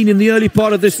joint pain in the early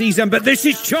part of the season, but this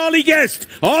is Charlie Guest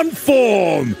on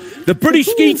form. The British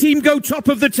ski team go top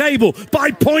of the table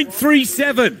by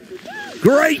 0.37.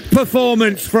 Great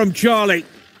performance from Charlie.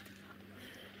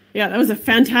 Yeah, that was a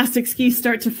fantastic ski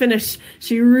start to finish.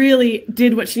 She really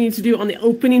did what she needed to do on the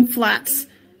opening flats,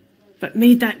 but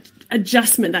made that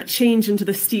adjustment, that change into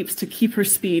the steeps to keep her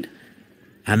speed.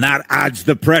 And that adds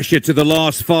the pressure to the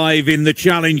last 5 in the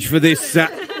challenge for this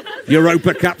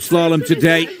Europa Cup slalom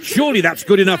today. Surely that's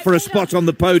good enough for a spot on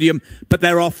the podium, but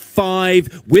there are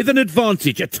 5 with an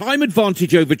advantage, a time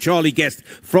advantage over Charlie Guest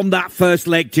from that first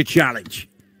leg to challenge.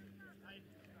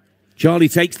 Charlie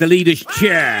takes the leader's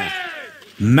chair.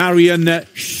 Marion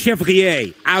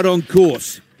Chevrier out on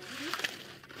course.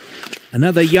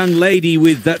 Another young lady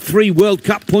with 3 World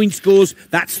Cup point scores.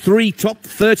 That's 3 top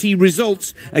 30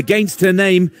 results against her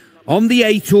name on the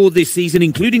A Tour this season,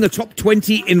 including a top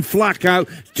 20 in Flacao,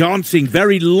 dancing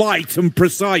very light and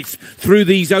precise through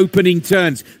these opening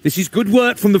turns. This is good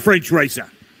work from the French racer.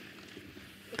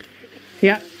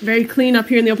 Yeah, very clean up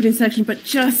here in the opening section, but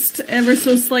just ever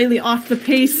so slightly off the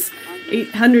pace.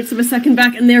 0.08 of a second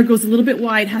back, and there goes a little bit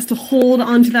wide. Has to hold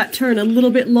onto that turn a little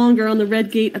bit longer on the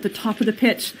red gate at the top of the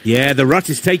pitch. Yeah, the rut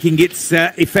is taking its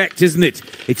effect, isn't it?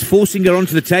 It's forcing her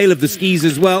onto the tail of the skis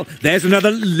as well. There's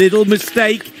another little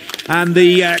mistake, and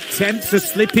the temps are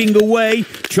slipping away.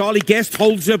 Charlie Guest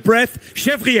holds her breath.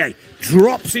 Chevrier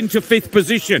drops into 5th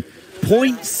position.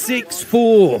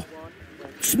 0.64.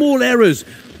 Small errors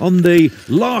on the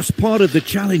last part of the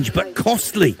challenge, but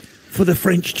costly for the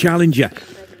French challenger.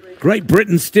 Great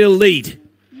Britain still lead.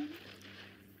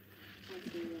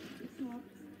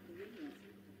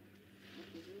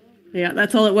 Yeah,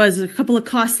 that's all it was. A couple of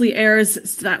costly errors.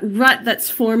 It's that rut that's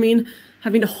forming,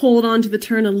 having to hold on to the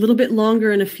turn a little bit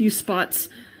longer in a few spots.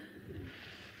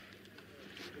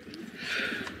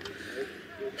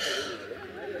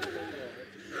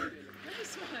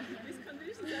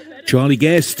 Charlie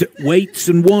Guest waits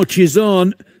and watches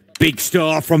on. Big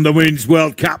star from the Women's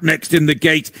World Cup next in the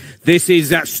gate. This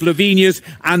is Slovenia's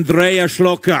Andrea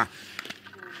Schlocker,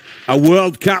 a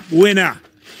World Cup winner.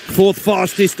 4th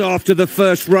fastest after the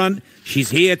first run.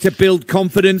 She's here to build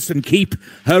confidence and keep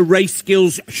her race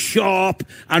skills sharp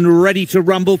and ready to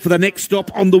rumble for the next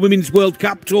stop on the Women's World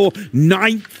Cup Tour,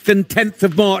 9th and 10th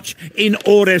of March in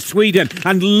Åre, Sweden.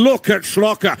 And look at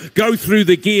Schlocker go through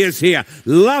the gears here.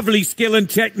 Lovely skill and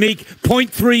technique,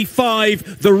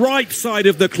 0.35, the right side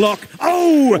of the clock.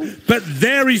 Oh, but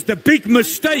there is the big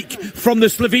mistake from the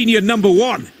Slovenian number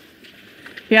 1.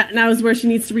 Yeah, now is where she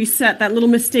needs to reset. That little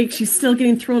mistake, she's still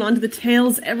getting thrown onto the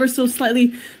tails ever so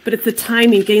slightly, but it's the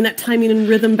timing, getting that timing and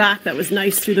rhythm back. That was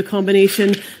nice through the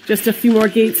combination. Just a few more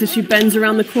gates as she bends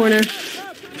around the corner.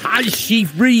 Has she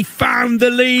refound the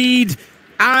lead?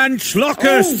 And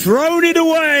Schlocker's thrown it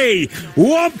away.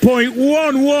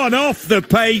 1.11 off the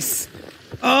pace.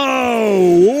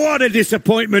 Oh, what a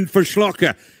disappointment for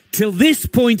Schlocker. Till this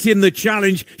point in the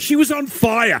challenge, she was on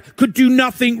fire, could do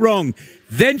nothing wrong.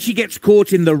 Then she gets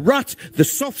caught in the rut, the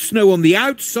soft snow on the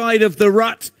outside of the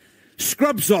rut,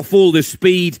 scrubs off all the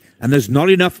speed, and there's not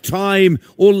enough time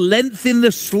or length in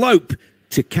the slope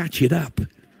to catch it up.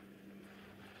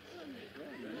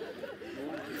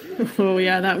 Oh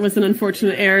yeah, that was an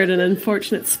unfortunate error at an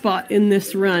unfortunate spot in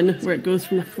this run where it goes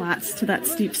from the flats to that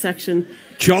steep section.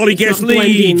 Charlie Guest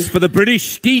leads for the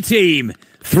British ski team.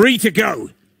 3 to go.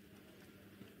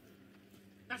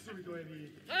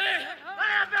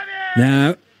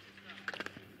 Now,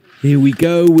 here we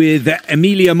go with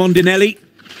Emilia Mondinelli.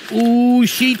 Ooh,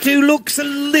 she too looks a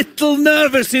little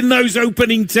nervous in those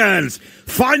opening turns.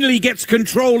 Finally gets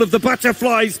control of the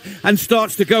butterflies and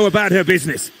starts to go about her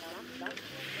business.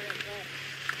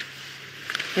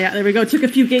 Yeah, there we go. Took a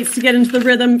few gates to get into the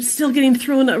rhythm. Still getting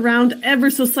thrown around ever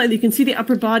so slightly. You can see the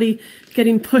upper body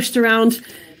getting pushed around,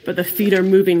 but the feet are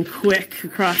moving quick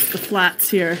across the flats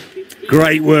here.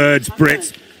 Great words,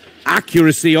 Brits.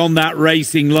 Accuracy on that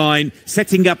racing line,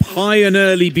 setting up high and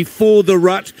early before the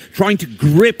rut, trying to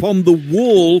grip on the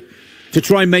wall to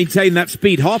try and maintain that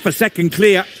speed. Half a second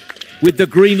clear with the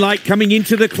green light coming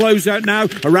into the closeout now.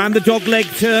 Around the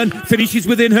dogleg turn, finishes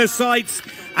within her sights.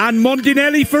 And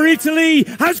Mondinelli for Italy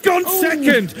has gone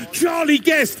second. Charlie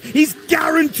Guest is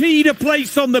guaranteed a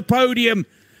place on the podium.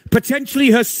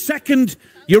 Potentially her second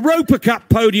Europa Cup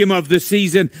podium of the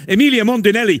season. Emilia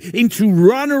Mondinelli into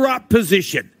runner-up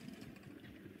position.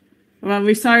 Well,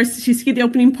 we saw her, she skied the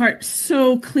opening part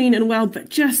so clean and well, but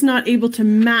just not able to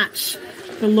match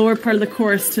the lower part of the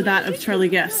course to that of Charlie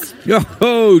Guest.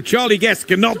 Oh, Charlie Guest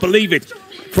cannot believe it.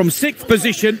 From 6th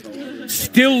position,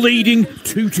 still leading,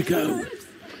 2 to go.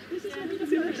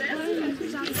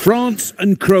 France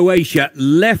and Croatia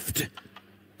left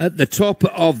at the top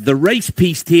of the race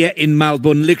piste here in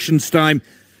Malbun, Liechtenstein.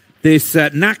 This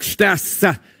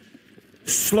Nakstas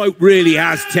slope really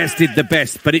has tested the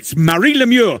best, but it's Marie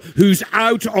Lemieux who's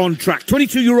out on track.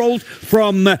 22-year-old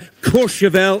from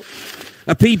Courchevel,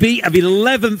 a PB of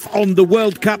 11th on the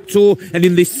World Cup Tour, and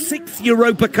in this 6th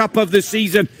Europa Cup of the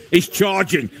season is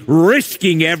charging,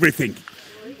 risking everything.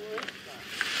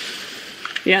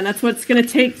 Yeah, and that's what it's going to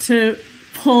take to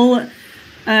pull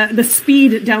the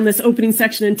speed down this opening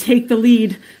section and take the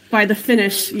lead by the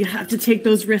finish. You have to take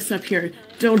those risks up here.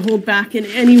 Don't hold back in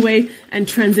any way and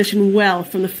transition well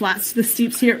from the flats to the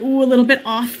steeps here. Ooh, a little bit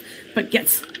off, but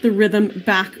gets the rhythm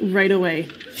back right away.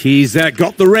 She's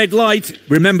got the red light.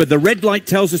 Remember, the red light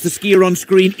tells us the skier on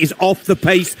screen is off the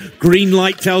pace. Green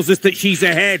light tells us that she's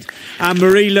ahead. And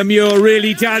Marie Lemieux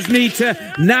really does need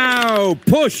to now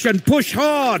push and push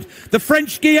hard. The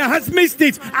French skier has missed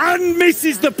it and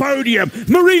misses the podium.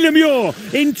 Marie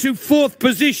Lemieux into 4th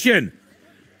position.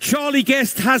 Charlie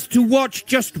Guest has to watch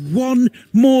just one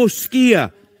more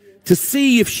skier to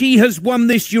see if she has won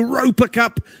this Europa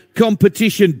Cup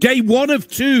competition. Day 1 of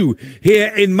 2 here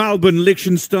in Malbun,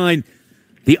 Liechtenstein.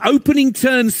 The opening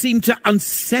turn seemed to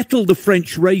unsettle the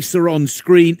French racer on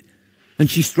screen, and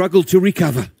she struggled to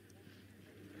recover.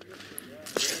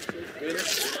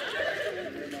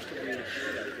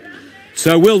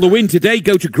 So will the win today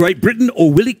go to Great Britain,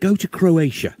 or will it go to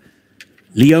Croatia?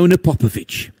 Leona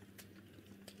Popovic.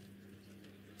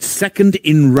 Second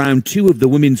in round 2 of the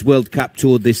Women's World Cup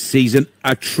Tour this season.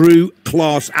 A true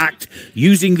class act,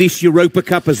 using this Europa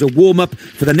Cup as a warm-up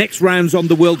for the next rounds on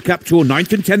the World Cup Tour,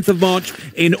 9th and 10th of March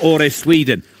in Åre,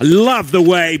 Sweden. I love the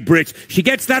way, Britt. She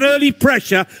gets that early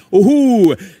pressure.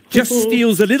 Ooh, just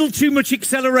steals a little too much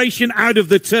acceleration out of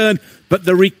the turn, but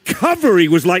the recovery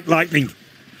was like lightning.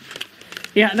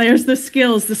 Yeah, there's the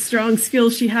skills, the strong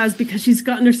skills she has, because she's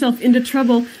gotten herself into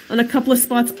trouble on a couple of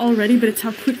spots already, but it's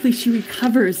how quickly she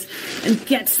recovers and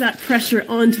gets that pressure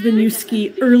onto the new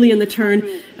ski early in the turn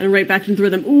and right back into the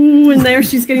rhythm. Ooh, and there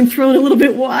she's getting thrown a little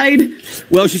bit wide.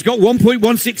 Well, she's got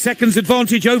 1.16 seconds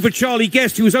advantage over Charlie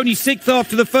Guest, who was only 6th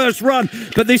after the first run,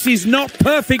 but this is not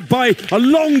perfect by a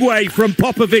long way from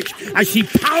Popovic as she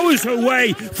powers her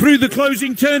way through the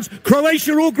closing turns.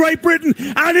 Croatia or Great Britain,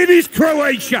 and it is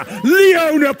Croatia.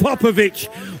 Leona Popovic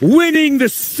winning the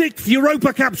 6th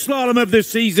Europa Cup slalom of the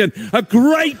season. A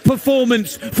great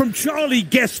performance from Charlie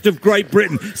Guest of Great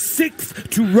Britain. 6th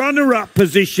to runner-up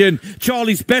position.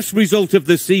 Charlie's best result of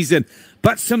the season.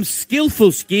 But some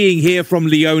skillful skiing here from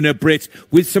Leona, Britt,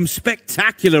 with some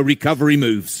spectacular recovery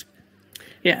moves.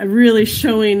 Yeah, really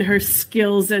showing her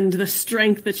skills and the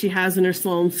strength that she has in her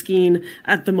slalom skiing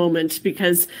at the moment,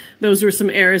 because those were some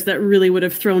errors that really would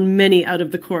have thrown many out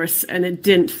of the course, and it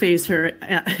didn't faze her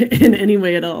in any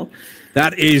way at all.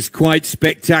 That is quite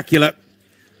spectacular.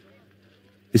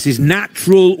 This is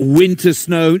natural winter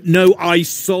snow, no ice,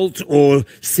 salt or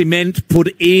cement put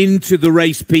into the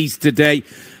race piece today.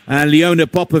 Leona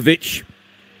Popovic,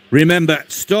 remember,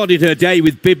 started her day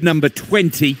with bib number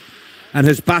 20 and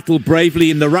has battled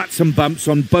bravely in the ruts and bumps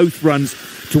on both runs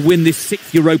to win this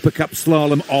 6th Europa Cup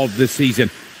slalom of the season.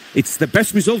 It's the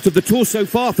best result of the tour so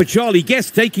far for Charlie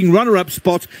Guest, taking runner-up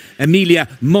spot. Emilia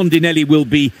Mondinelli will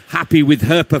be happy with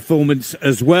her performance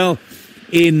as well.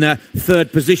 In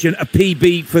 3rd position, a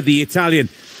PB for the Italian.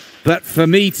 But for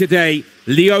me today,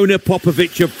 Leona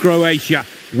Popovic of Croatia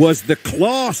was the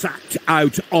class act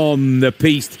out on the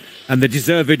piste and the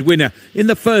deserved winner in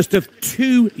the first of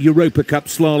 2 Europa Cup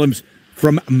slaloms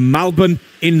from Malbun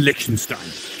in Liechtenstein.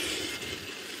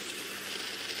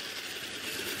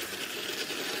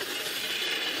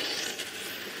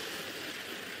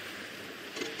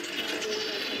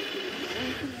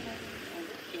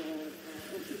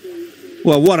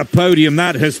 Well, what a podium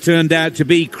that has turned out to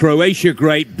be. Croatia,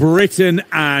 Great Britain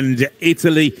and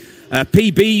Italy.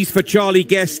 PBs for Charlie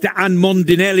Guest and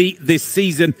Mondinelli this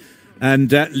season.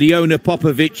 And Leona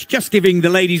Popovic just giving the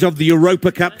ladies of the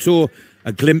Europa Cup Tour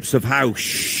a glimpse of how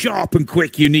sharp and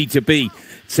quick you need to be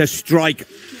to strike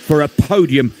for a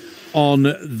podium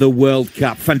on the World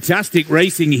Cup. Fantastic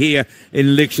racing here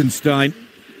in Liechtenstein.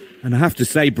 And I have to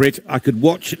say, Britt, I could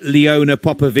watch Leona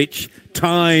Popovic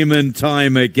time and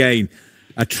time again.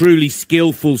 A truly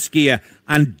skillful skier,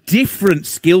 and different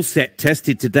skill set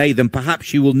tested today than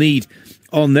perhaps you will need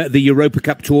on the Europa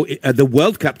Cup Tour, the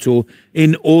World Cup Tour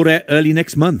in Åre early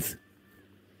next month.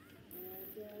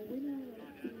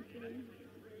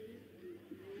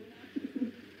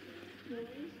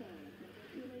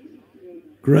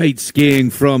 Great skiing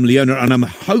from Leona, and I'm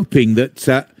hoping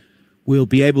that we'll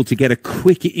be able to get a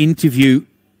quick interview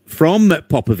from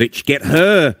Popovic, get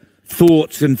her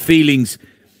thoughts and feelings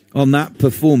on that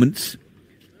performance.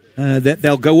 That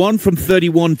they'll go on from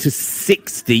 31 to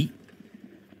 60,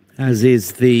 as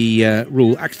is the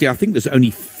rule. Actually, I think there's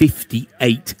only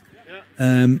 58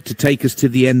 to take us to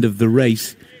the end of the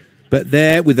race. But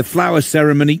there, with the flower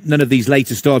ceremony, none of these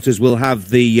later starters will have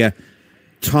the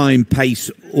time, pace,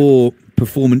 or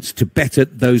performance to better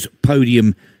those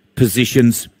podium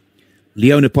positions.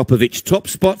 Leona Popovic, top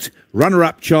spot.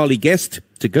 Runner-up Charlie Guest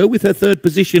to go with her 3rd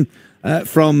position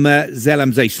from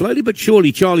Zelamze. Slowly but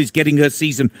surely, Charlie's getting her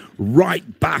season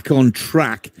right back on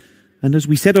track. And as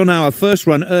we said on our first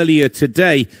run earlier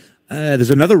today, there's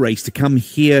another race to come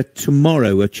here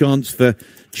tomorrow, a chance for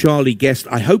Charlie Guest.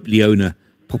 I hope Leona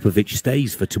Popovic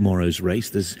stays for tomorrow's race.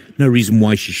 There's no reason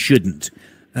why she shouldn't.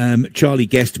 Charlie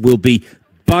Guest will be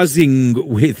buzzing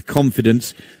with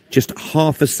confidence, just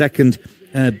half a second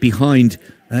behind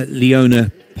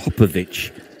Leona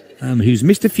Popovic, who's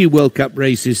missed a few World Cup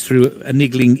races through a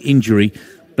niggling injury,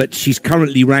 but she's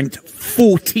currently ranked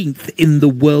 14th in the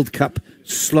World Cup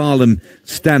slalom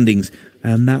standings,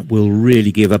 and that will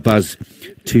really give a buzz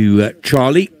to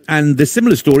Charlie. And the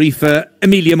similar story for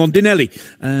Emilia Mondinelli,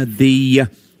 the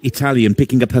Italian,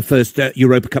 picking up her first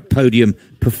Europa Cup podium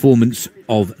performance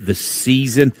of the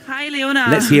season. Hi, Leona.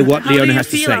 Let's hear what Leona has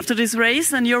to say. How do you feel after this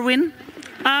race and your win?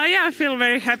 Yeah, I feel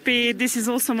very happy. This is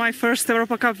also my first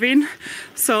Europa Cup win,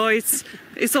 so it's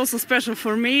also special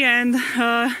for me. And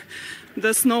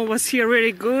the snow was here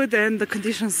really good, and the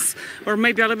conditions were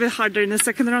maybe a little bit harder in the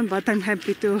second round, but I'm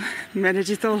happy to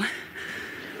manage it all.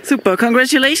 Super.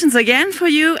 Congratulations again for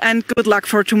you, and good luck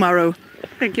for tomorrow.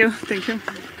 Thank you. Thank you.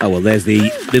 Oh, well, there's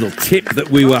the little tip that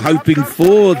we were hoping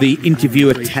for. The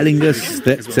interviewer telling us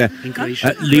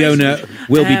that Leona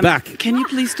will be back. Can you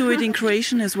please do it in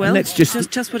Croatian as well? And let's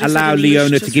just allow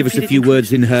Leona to give us a few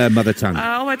words in her mother tongue.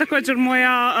 Ovo je također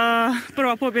moja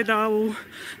prva pobjeda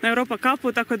na Europa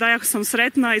Cupu, tako da jako sam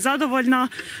sretna i zadovoljna.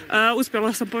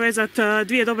 Uspjela sam povezati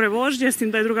dvije dobre vožnje, s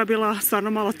tim da je druga bila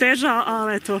stvarno malo teža,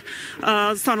 ali eto,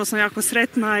 stvarno sam jako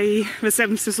sretna i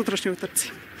veselim se sutrašnjoj utrci.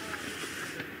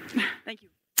 Thank you.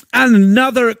 And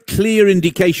another clear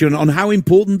indication on how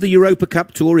important the Europa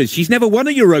Cup Tour is. She's never won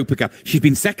a Europa Cup. She's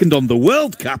been second on the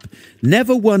World Cup,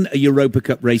 never won a Europa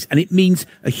Cup race, and it means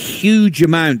a huge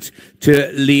amount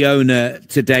to Leona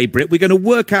today, Britt. We're going to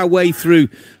work our way through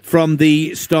from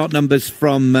the start numbers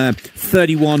from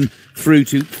 31 through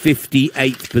to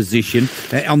 58th position.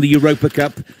 On the Europa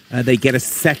Cup, they get a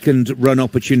second run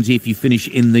opportunity if you finish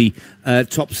in the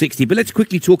top 60. But let's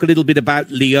quickly talk a little bit about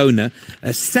Leona.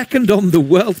 Second on the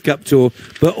World Cup Tour,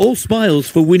 but all smiles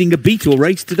for winning a Beetle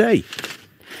race today.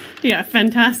 Yeah,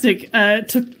 fantastic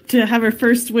to have her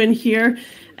first win here,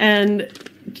 and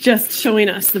just showing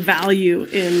us the value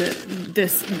in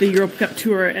the Europe Cup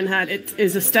Tour, and that it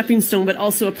is a stepping stone, but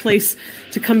also a place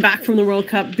to come back from the World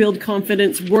Cup, build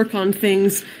confidence, work on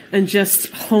things, and just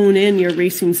hone in your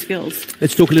racing skills.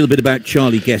 Let's talk a little bit about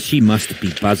Charlie Guest. She must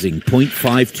be buzzing.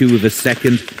 0.52 of a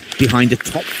second behind a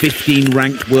top 15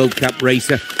 ranked World Cup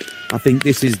racer. I think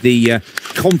this is the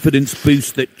confidence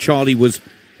boost that Charlie was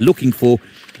looking for.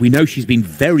 We know she's been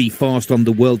very fast on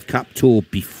the World Cup Tour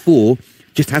before,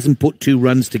 just hasn't put two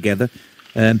runs together.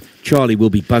 Charlie will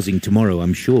be buzzing tomorrow,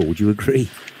 I'm sure. Would you agree?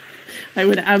 I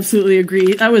would absolutely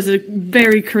agree. That was a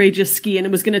very courageous ski, and it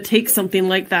was going to take something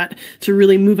like that to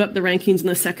really move up the rankings in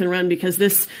the second run, because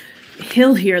this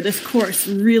hill here, this course,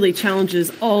 really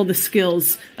challenges all the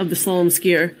skills of the slalom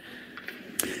skier.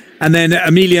 And then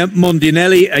Emilia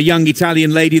Mondinelli, a young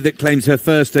Italian lady that claims her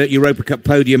first Europa Cup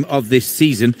podium of this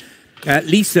season.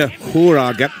 Lisa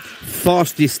Horaga,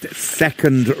 fastest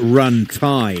second run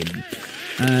time.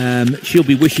 She'll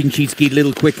be wishing she'd skied a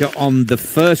little quicker on the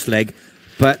first leg,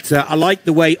 but I like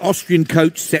the way Austrian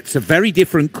coach sets a very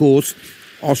different course.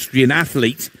 Austrian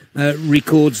athlete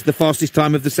records the fastest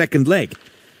time of the second leg.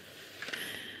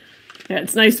 Yeah,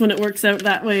 it's nice when it works out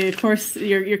that way. Of course,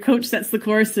 your coach sets the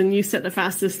course and you set the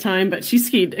fastest time, but she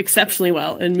skied exceptionally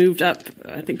well and moved up,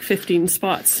 I think, 15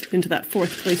 spots into that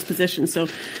fourth place position. So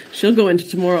she'll go into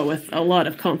tomorrow with a lot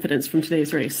of confidence from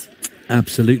today's race.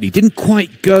 Absolutely. Didn't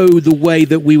quite go the way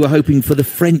that we were hoping for the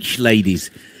French ladies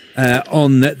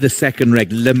on the second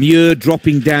leg. Lemieux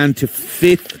dropping down to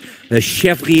 5th,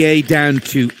 Chevrier down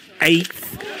to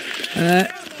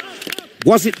 8th.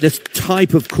 Was it this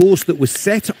type of course that was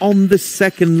set on the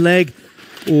second leg,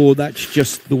 or that's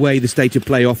just the way the state of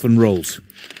play often rolls?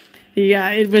 Yeah,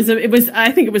 it was.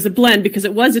 I think it was a blend, because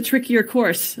it was a trickier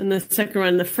course in the second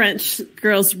run. The French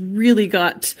girls really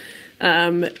got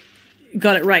it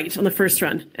right on the first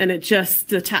run, and it just,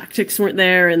 the tactics weren't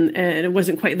there, and it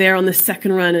wasn't quite there on the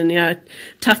second run. And yeah,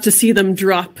 tough to see them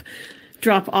drop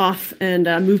off and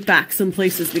move back some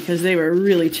places, because they were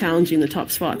really challenging the top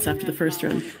spots after the first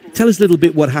run. Tell us a little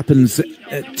bit what happens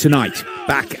tonight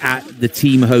back at the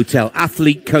team hotel.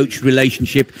 Athlete-coach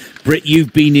relationship. Britt,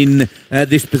 you've been in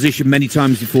this position many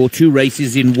times before. 2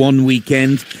 races in one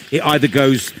weekend. It either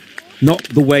goes not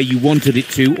the way you wanted it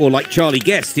to, or like Charlie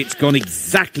Guest, it's gone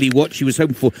exactly what she was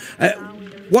hoping for.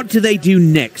 What do they do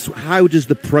next? How does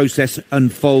the process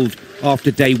unfold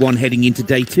after day one heading into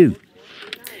day 2?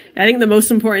 I think the most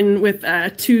important with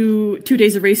two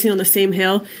days of racing on the same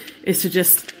hill is to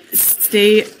just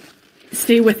stay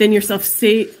within yourself,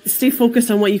 stay focused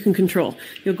on what you can control.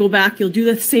 You'll go back, you'll do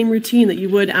the same routine that you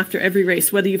would after every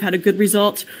race, whether you've had a good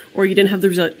result or you didn't have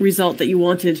the result that you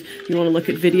wanted. You want to look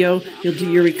at video, you'll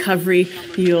do your recovery,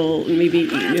 you'll maybe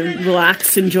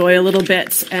relax, enjoy a little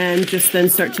bit, and just then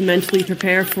start to mentally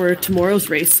prepare for tomorrow's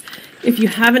race. If you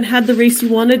haven't had the race you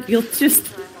wanted, you'll just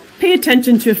pay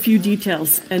attention to a few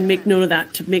details and make note of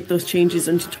that to make those changes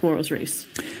into tomorrow's race.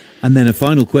 And then a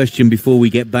final question before we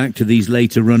get back to these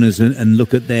later runners and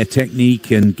look at their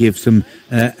technique and give some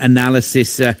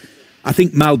analysis. I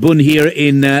think Malbun here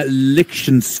in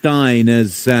Liechtenstein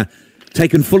has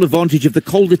taken full advantage of the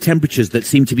colder temperatures that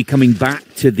seem to be coming back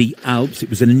to the Alps. It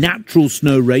was a natural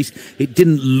snow race. It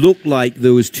didn't look like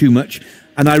there was too much.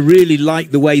 And I really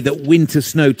like the way that winter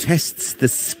snow tests the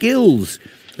skills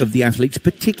of the athletes,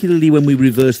 particularly when we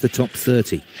reverse the top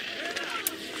 30.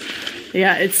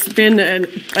 Yeah, it's been an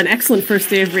excellent first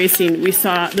day of racing. We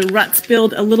saw the ruts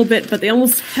build a little bit, but they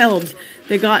almost held.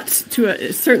 They got to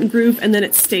a certain groove and then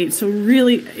it stayed. So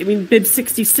really, I mean, Bib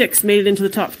 66 made it into the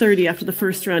top 30 after the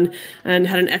first run and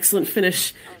had an excellent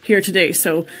finish here today.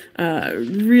 So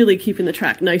really keeping the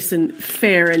track nice and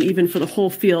fair and even for the whole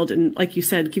field. And like you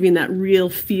said, giving that real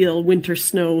feel winter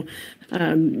snow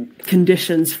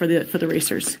conditions for the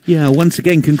racers. Yeah, once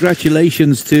again,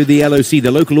 congratulations to the LOC,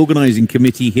 the local organising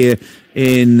committee here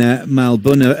in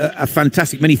Malbun. A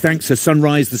fantastic, many thanks to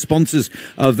Sunrise, the sponsors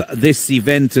of this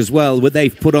event as well, where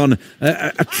they've put on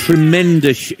a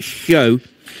tremendous show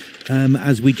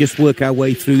as we just work our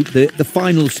way through the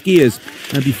final skiers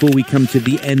before we come to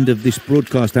the end of this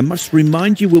broadcast. I must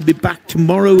remind you, we'll be back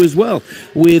tomorrow as well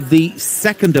with the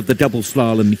second of the double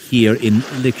slalom here in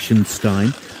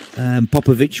Liechtenstein.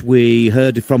 Popovic, we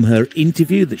heard from her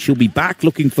interview that she'll be back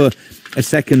looking for a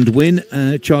second win.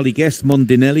 Charlie Guest,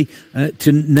 Mondinelli,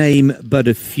 to name but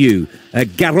a few.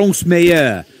 Garance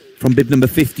Meyer from bib number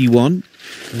 51,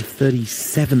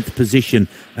 37th position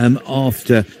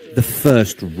after the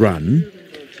first run.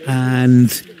 And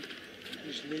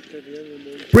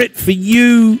Britt, for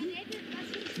you,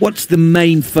 what's the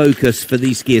main focus for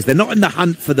these skiers? They're not in the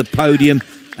hunt for the podium.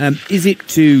 Is it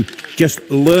to just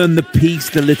learn the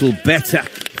piste a little better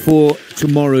for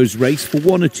tomorrow's race, for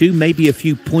one or two, maybe a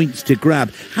few points to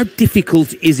grab? How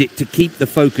difficult is it to keep the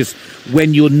focus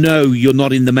when you know you're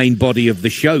not in the main body of the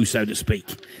show, so to speak?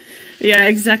 Yeah,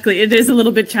 exactly. It is a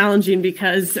little bit challenging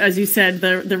because, as you said,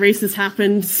 the race has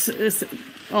happened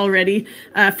already.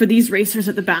 For these racers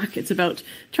at the back, it's about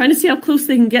trying to see how close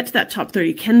they can get to that top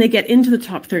 30. Can they get into the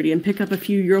top 30 and pick up a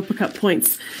few Europa Cup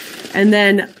points? And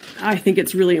then I think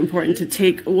it's really important to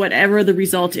take whatever the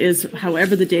result is,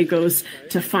 however the day goes,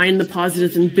 to find the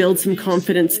positives and build some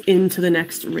confidence into the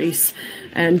next race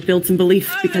and build some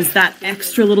belief, because that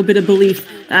extra little bit of belief,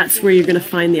 that's where you're going to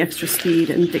find the extra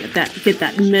speed and get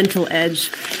that mental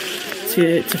edge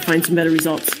to find some better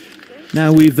results.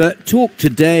 Now, we've talked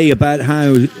today about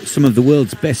how some of the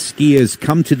world's best skiers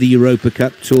come to the Europa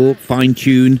Cup Tour,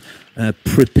 fine-tune,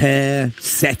 prepare,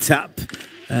 set up,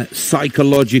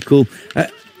 psychological.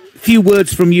 Few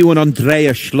words from you on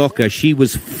Andrea Schlocker. She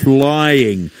was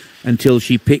flying until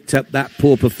she picked up that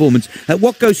poor performance.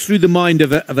 What goes through the mind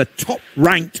of a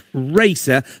top-ranked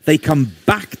racer? They come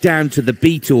back down to the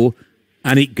B-Tour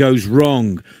and it goes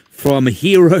wrong. From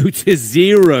hero to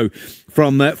zero,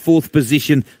 from 4th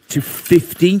position to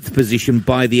 15th position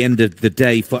by the end of the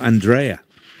day for Andrea.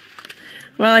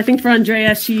 Well, I think for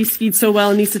Andrea, she skied so well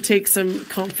and needs to take some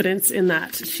confidence in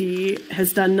that. She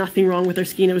has done nothing wrong with her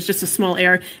skiing. It was just a small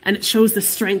error, and it shows the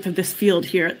strength of this field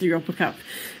here at the Europa Cup,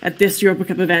 at this Europa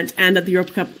Cup event and at the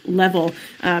Europa Cup level.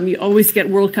 You always get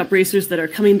World Cup racers that are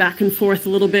coming back and forth a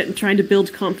little bit and trying to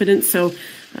build confidence, so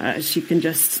she can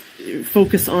just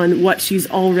focus on what she's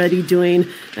already doing,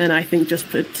 and I think just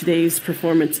put today's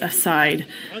performance aside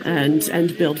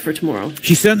and build for tomorrow.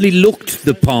 She certainly looked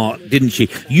the part, didn't she?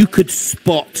 You could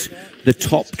spot the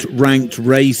top-ranked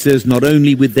racers, not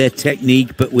only with their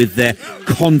technique, but with their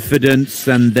confidence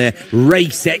and their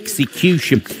race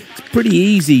execution. It's pretty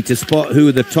easy to spot who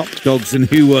are the top dogs and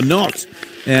who are not,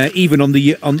 even on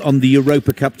the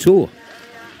Europa Cup Tour.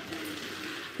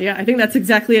 Yeah, I think that's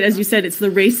exactly it. As you said, it's the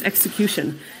race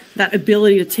execution. That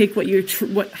ability to take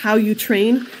how you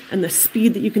train and the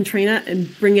speed that you can train at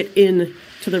and bring it in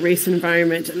to the race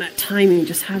environment, and that timing,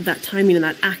 just have that timing and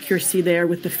that accuracy there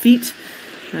with the feet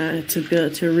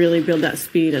to really build that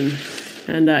speed.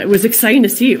 And it was exciting to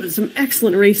see. It was some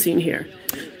excellent racing here.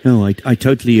 No, I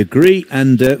totally agree.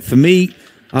 And for me,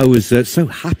 I was so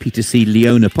happy to see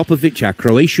Leona Popovic, our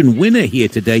Croatian winner here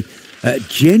today,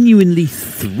 genuinely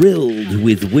thrilled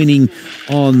with winning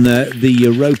on the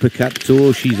Europa Cup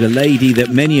Tour. She's a lady that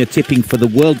many are tipping for the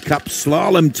World Cup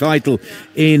slalom title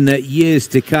in years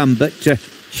to come, but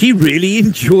she really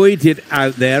enjoyed it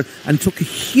out there and took a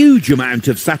huge amount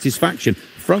of satisfaction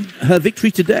from her victory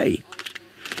today.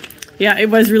 Yeah, it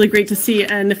was really great to see.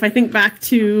 And if I think back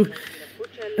to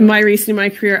my racing in my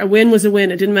career, a win was a win.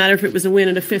 It didn't matter if it was a win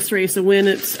at a FIS race, a win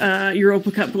at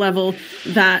Europa Cup level.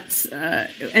 That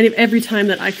every time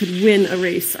that I could win a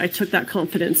race, I took that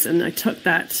confidence and I took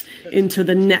that into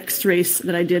the next race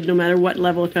that I did, no matter what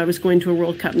level, if I was going to a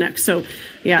World Cup next. So,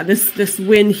 yeah, this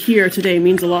win here today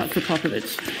means a lot for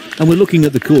Popovic. And we're looking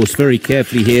at the course very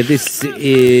carefully here. This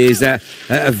is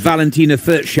Valentina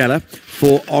Furtscheller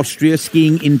for Austria,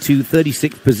 skiing into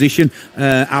 36th position.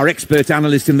 Our expert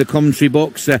analyst in the commentary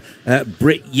box,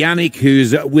 Britt Yannick,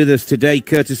 who's with us today,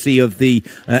 courtesy of the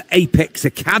Apex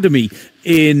Academy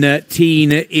in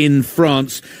Tignes in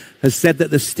France, has said that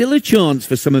there's still a chance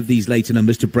for some of these later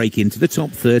numbers to break into the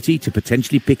top 30, to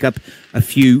potentially pick up a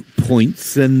few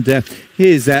points. And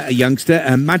here's a youngster,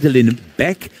 Madeleine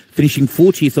Beck, finishing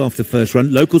 40th off the first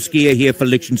run, local skier here for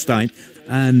Liechtenstein,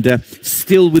 and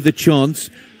still with the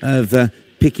chance of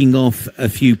picking off a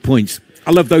few points.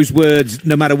 I love those words.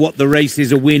 No matter what the race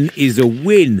is, a win is a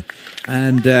win.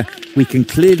 And we can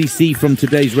clearly see from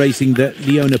today's racing that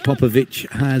Leona Popovic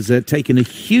has taken a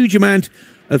huge amount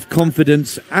of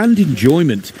confidence and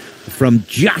enjoyment from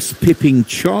just pipping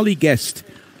Charlie Guest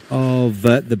of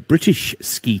the British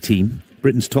ski team,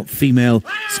 Britain's top female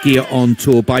skier on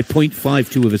tour, by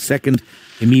 0.52 of a second.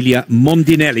 Emilia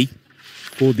Mondinelli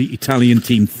for the Italian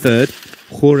team third.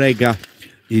 Jorega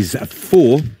is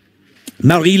 4.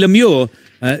 Marie Lemieux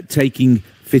taking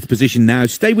 5th position now.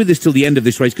 Stay with us till the end of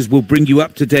this race, because we'll bring you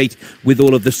up to date with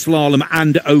all of the slalom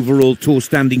and overall tour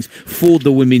standings for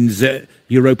the Women's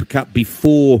Europa Cup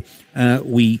before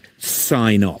we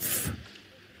sign off.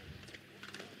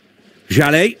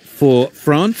 Jallet for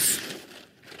France.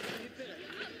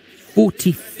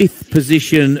 45th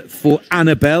position for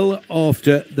Annabelle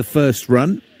after the first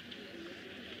run.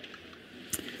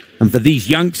 And for these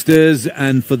youngsters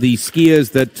and for the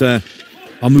skiers that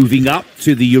are moving up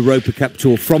to the Europa Cup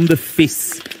Tour from the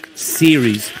FIS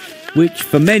series, which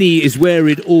for many is where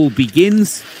it all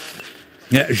begins.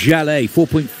 Jallet,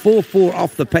 4.44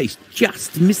 off the pace,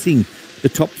 just missing the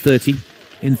top 30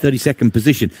 in 32nd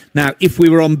position. Now, if we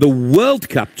were on the World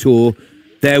Cup Tour,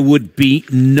 there would be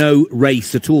no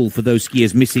race at all for those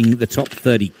skiers missing the top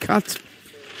 30 cut.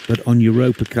 But on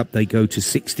Europa Cup, they go to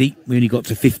 60. We only got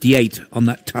to 58 on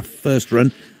that tough first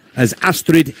run, as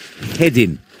Astrid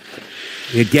Hedin,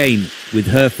 again, with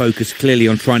her focus clearly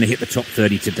on trying to hit the top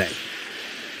 30 today.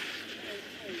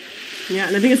 Yeah,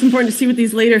 and I think it's important to see with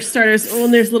these later starters. Oh,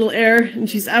 and there's little air, and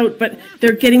she's out, but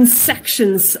they're getting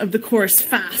sections of the course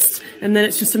fast. And then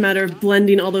it's just a matter of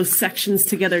blending all those sections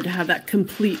together to have that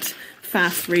complete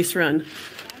fast race run.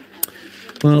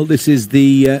 Well, this is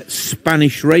the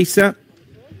Spanish racer,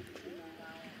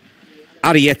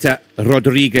 Arieta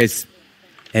Rodriguez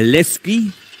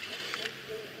Eleski.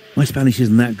 My Spanish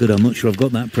isn't that good. I'm not sure I've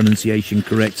got that pronunciation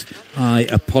correct. I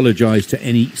apologise to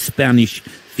any Spanish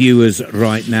viewers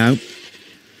right now.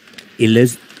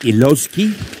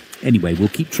 Iloski. Anyway, we'll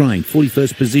keep trying.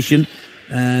 41st position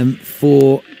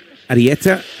for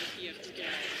Arieta.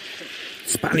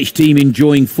 Spanish team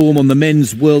enjoying form on the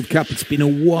Men's World Cup. It's been a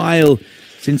while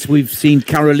since we've seen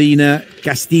Carolina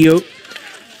Castillo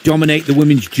dominate the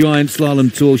Women's Giant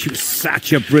Slalom Tour. She was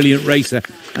such a brilliant racer.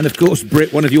 And of course,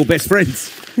 Britt, one of your best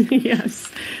friends.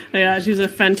 Yes. Yeah, she's a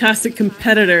fantastic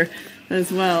competitor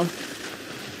as well.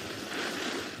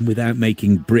 Without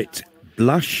making Britt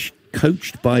blush,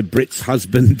 coached by Britt's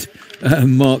husband,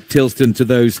 Mark Tilston, to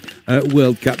those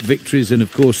World Cup victories. And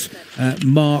of course,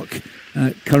 Mark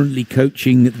currently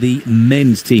coaching the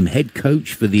men's team, head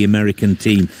coach for the American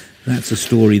team. That's a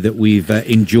story that we've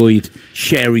enjoyed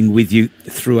sharing with you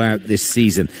throughout this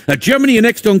season. Germany are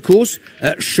next on course.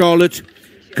 Charlotte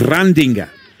Grandinger.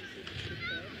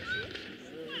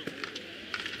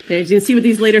 Yeah, as you can see with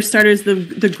these later starters,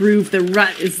 the groove, the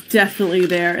rut is definitely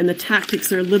there, and the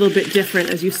tactics are a little bit different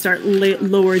as you start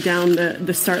lower down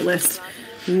the start list.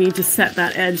 You need to set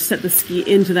that edge, set the ski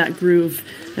into that groove,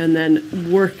 and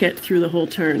then work it through the whole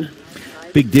turn.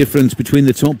 Big difference between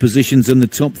the top positions and the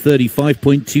top 30,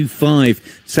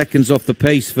 5.25 seconds off the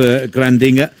pace for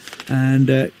Grandinger,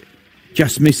 and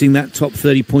just missing that top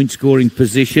 30 point scoring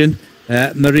position.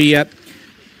 Maria,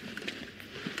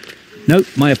 no,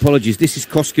 my apologies, this is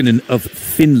Koskinen of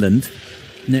Finland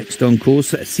next on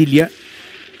course. Silja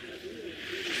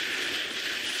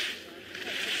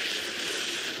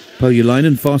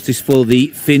Pohjolainen, fastest for the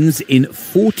Finns, in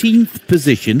 14th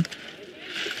position.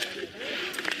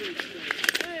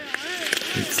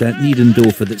 It's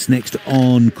Niedendorfer that's next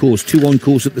on course. 2 on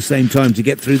course at the same time to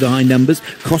get through the high numbers.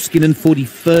 Koskinen,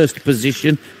 41st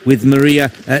position, with Maria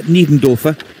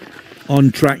Niedendorfer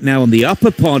on track now on the upper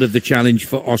part of the challenge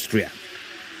for Austria.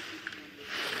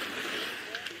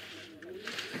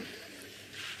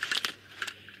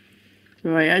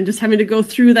 Right, and just having to go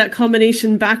through that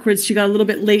combination backwards. She got a little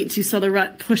bit late. You saw the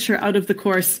rut push her out of the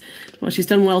course. Well, she's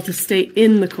done well to stay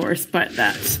in the course, but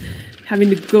that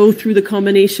having to go through the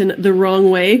combination the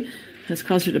wrong way has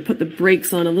caused her to put the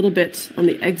brakes on a little bit on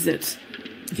the exit.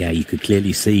 Yeah, you could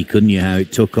clearly see, couldn't you, how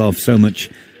it took off so much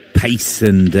pace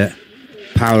and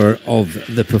power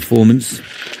of the performance.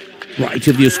 Right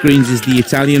of your screens is the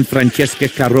Italian Francesca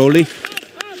Caroli.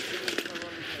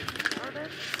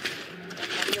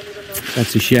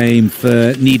 That's a shame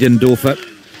for Niedendorfer,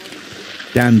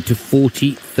 down to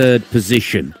 43rd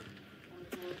position.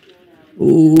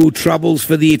 Ooh, troubles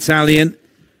for the Italian.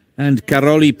 And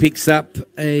Caroli picks up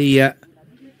a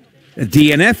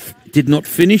DNF. Did not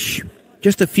finish.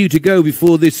 Just a few to go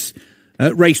before this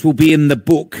race will be in the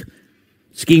book.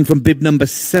 Skiing from bib number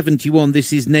 71,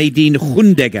 this is Nadine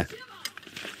Hundegger.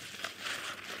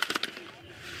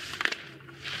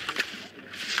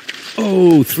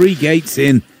 Oh, 3 gates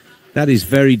in. That is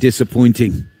very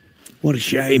disappointing. What a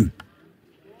shame.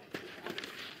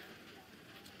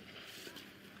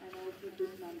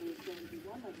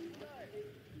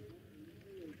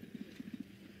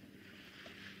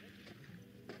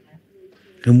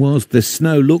 And whilst the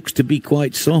snow looks to be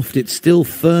quite soft, it's still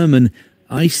firm and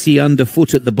icy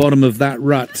underfoot at the bottom of that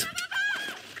rut.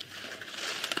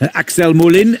 Axel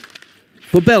Moulin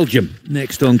for Belgium,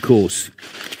 next on course.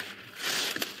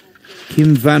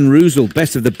 Kim van Roozel,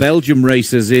 best of the Belgium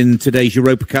racers in today's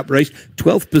Europa Cup race.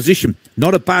 12th position.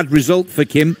 Not a bad result for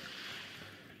Kim.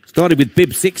 Started with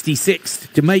bib 66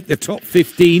 to make the top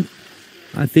 15.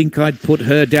 I think I'd put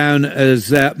her down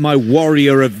as my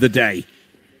warrior of the day.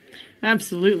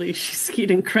 Absolutely. She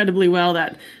skied incredibly well.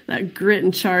 That grit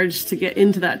and charge to get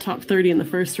into that top 30 in the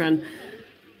first run.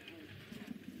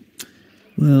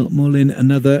 Well, Moulin,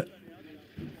 another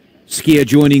skier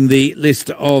joining the list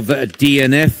of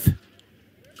DNF.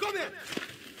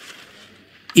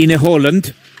 In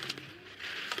Holland,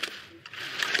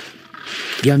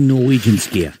 young Norwegian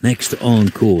skier next on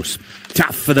course.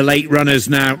 Tough for the late runners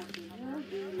now.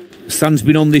 The sun's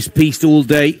been on this piste all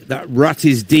day. That rut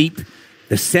is deep.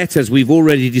 The set, as we've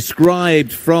already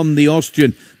described from the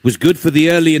Austrian, was good for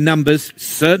the earlier numbers.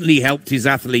 Certainly helped his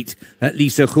athlete,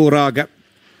 Lisa Horaga.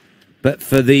 But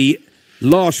for the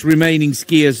last remaining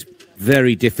skiers,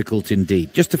 very difficult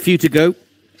indeed. Just a few to go.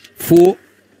 4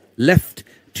 left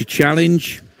to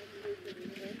challenge.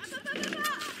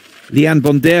 Liane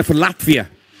Bonder for Latvia.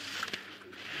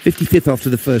 55th after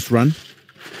the first run.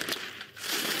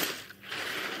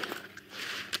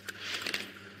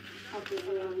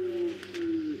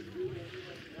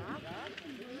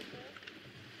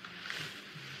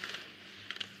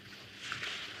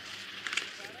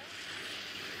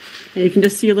 You can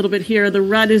just see a little bit here. The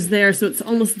rut is there, so it's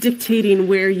almost dictating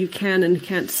where you can and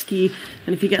can't ski.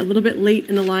 And if you get a little bit late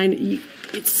in the line,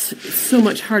 it's so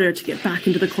much harder to get back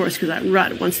into the course because that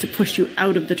rut wants to push you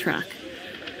out of the track.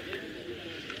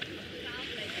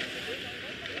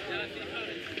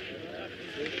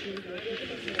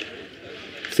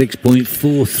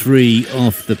 .43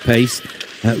 off the pace.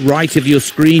 Right of your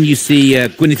screen, you see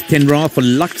Gwyneth Tenra for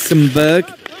Luxembourg.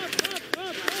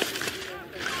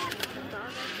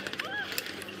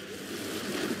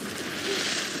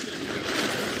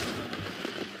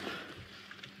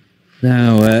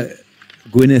 Now,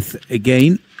 Gwyneth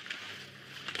again.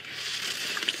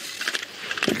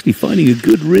 Actually finding a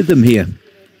good rhythm here.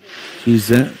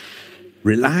 She's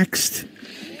relaxed,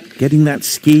 getting that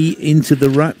ski into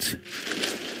the rut.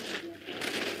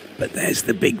 But there's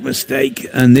the big mistake,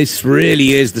 and this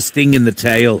really is the sting in the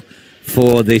tail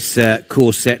for this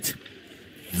course set.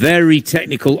 Very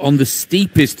technical on the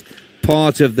steepest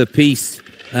part of the piece.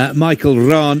 Michael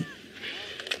Rahn.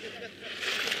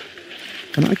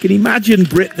 And I can imagine,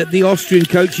 Britt, that the Austrian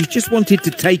coaches just wanted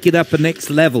to take it up a next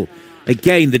level.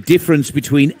 Again, the difference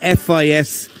between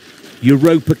FIS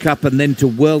Europa Cup and then to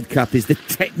World Cup is the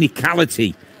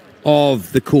technicality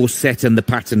of the course set and the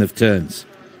pattern of turns.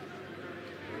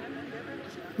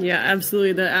 Yeah,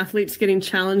 absolutely. The athlete's getting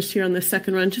challenged here on the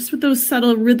second run, just with those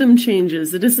subtle rhythm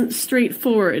changes. It isn't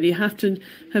straightforward. You have to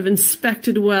have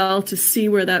inspected well to see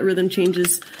where that rhythm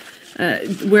changes,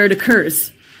 where it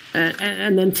occurs.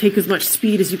 And then take as much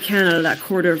speed as you can out of that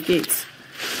quarter of gates.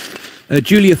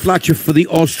 Julia Flatcher for the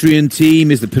Austrian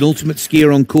team is the penultimate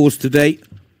skier on course today.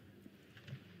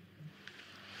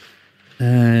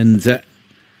 And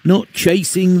not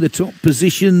chasing the top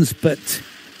positions, but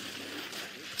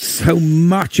so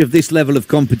much of this level of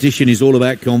competition is all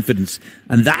about confidence.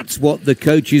 And that's what the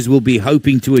coaches will be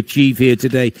hoping to achieve here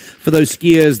today. For those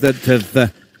skiers that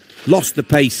have lost the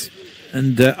pace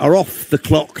and are off the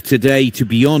clock today, to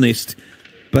be honest.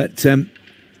 But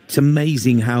it's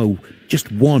amazing how just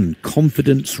one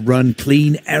confidence run,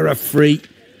 clean, error-free,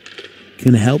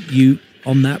 can help you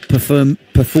on that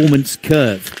performance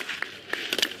curve.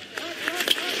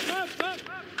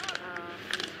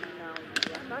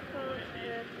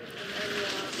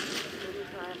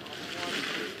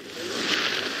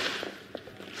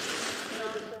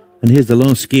 And here's the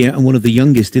last skier and one of the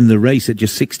youngest in the race at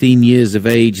just 16 years of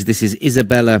age. This is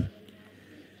Isabella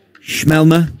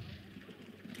Schmelmer.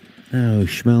 Oh,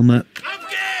 Schmelmer.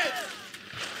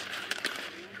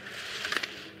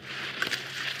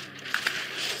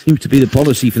 Seems to be the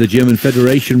policy for the German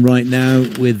Federation right now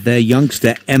with their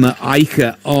youngster Emma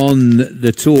Eicher on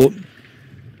the tour.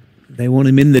 They want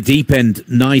him in the deep end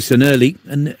nice and early,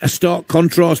 and a stark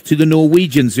contrast to the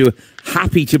Norwegians, who are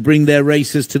happy to bring their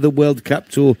racers to the World Cup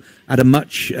Tour at a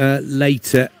much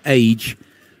later age.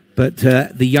 But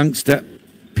the youngster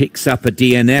picks up a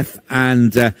DNF,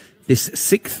 and this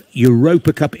 6th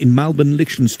Europa Cup in Malbun,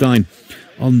 Liechtenstein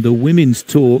on the women's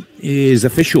tour is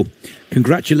official.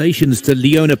 Congratulations to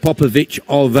Leona Popovic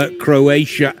of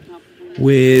Croatia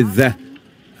with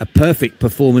a perfect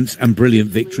performance and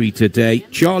brilliant victory today.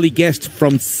 Charlie Guest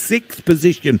from 6th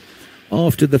position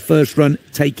after the first run,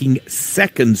 taking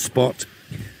 2nd spot.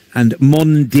 And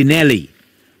Mondinelli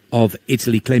of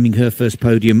Italy claiming her first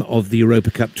podium of the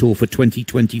Europa Cup Tour for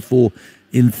 2024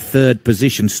 in 3rd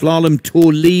position. Slalom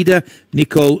Tour leader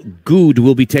Nicole Good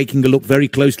will be taking a look very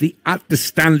closely at the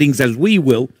standings, as we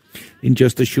will in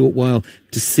just a short while,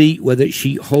 to see whether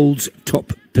she holds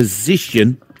top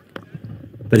position.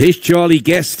 But here's Charlie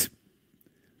Guest.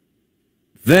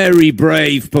 Very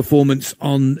brave performance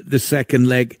on the second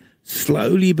leg.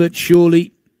 Slowly but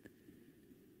surely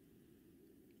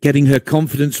getting her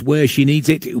confidence where she needs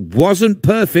it. It wasn't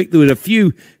perfect. There were a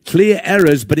few clear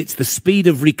errors, but it's the speed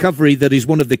of recovery that is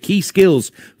one of the key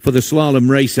skills for the slalom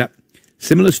racer.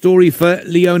 Similar story for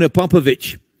Leona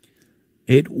Popovic.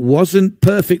 It wasn't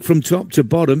perfect from top to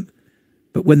bottom,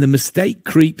 but when the mistake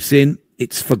creeps in,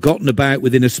 it's forgotten about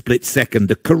within a split second.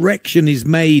 The correction is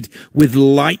made with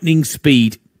lightning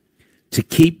speed to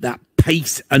keep that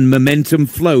pace and momentum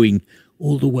flowing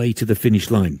all the way to the finish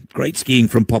line. Great skiing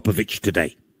from Popovic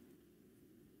today.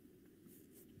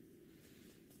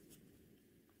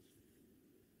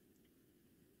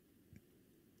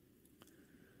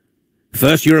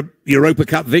 First Europa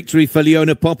Cup victory for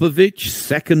Leona Popovic,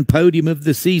 2nd podium of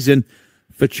the season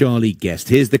for Charlie Guest.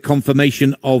 Here's the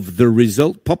confirmation of the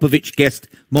result. Popovic, Guest,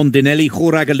 Mondinelli,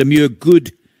 Horager, Lemieux,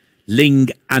 Good, Ling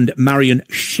and Marion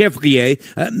Chevrier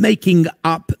making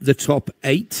up the top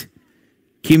 8.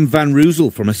 Kim van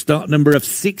Roozel from a start number of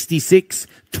 66,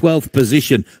 12th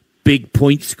position. Big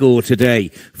point score today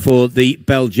for the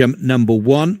Belgium number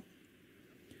 1.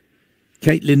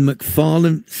 Caitlin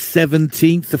McFarlane,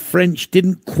 17th. The French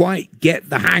didn't quite get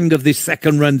the hang of this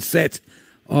second run set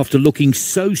after looking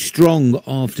so strong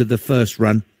after the first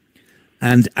run.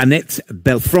 And Annette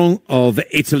Belfront of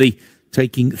Italy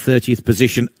taking 30th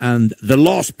position, and the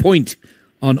last point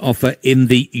on offer in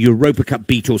the Europa Cup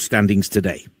B-Tour standings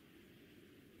today.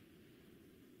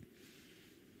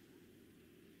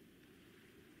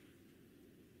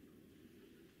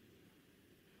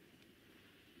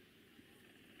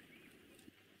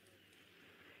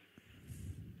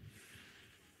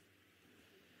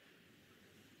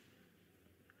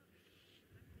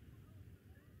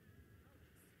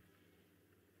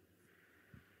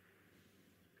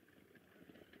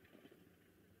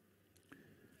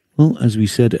 Well, as we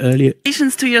said earlier,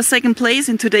 Congratulations to your 2nd place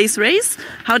in today's race.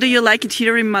 How do you like it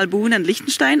here in Malbun and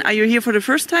Liechtenstein? Are you here for the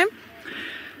first time?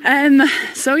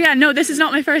 So yeah, no, this is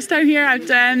not my first time here. I've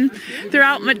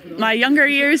throughout my younger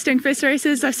years doing FIS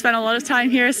races, I've spent a lot of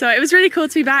time here. So it was really cool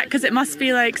to be back because it must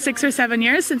be like 6 or 7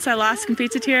 years since I last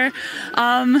competed here.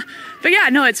 But yeah,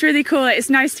 no, it's really cool. It's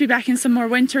nice to be back in some more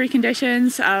wintry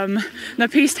conditions. The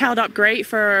piste held up great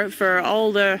for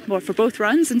both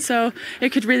runs, and so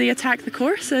it could really attack the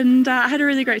course. And I had a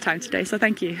really great time today. So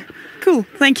thank you. Cool,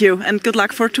 thank you, and good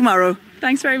luck for tomorrow.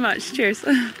 Thanks very much. Cheers.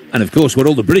 And of course, what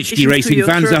all the British ski racing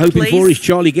fans are hoping for is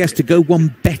Charlie Guest to go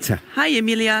one better. Hi,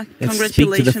 Emilia. Let's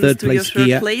Congratulations speak to your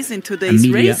skier, third place in today's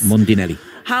Emilia race. Mondinelli.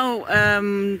 How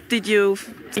did you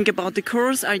think about the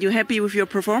course? Are you happy with your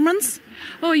performance?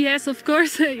 Oh yes, of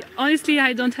course. Honestly,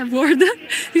 I don't have word.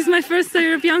 This is my first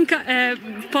European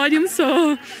podium,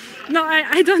 so no,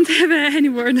 I don't have any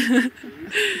word.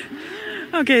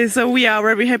 Okay, so we are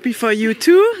very happy for you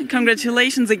too.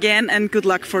 Congratulations again and good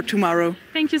luck for tomorrow.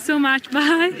 Thank you so much.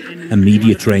 Bye. A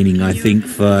media training, I think,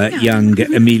 for young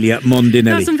Emilia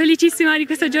Mondinelli. No, sono felicissima di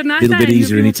questa giornata. Little bit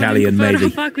easier in Italian, maybe.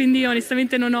 Quindi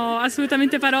onestamente non ho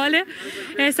assolutamente parole.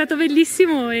 È stato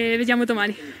bellissimo e vediamo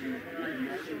domani.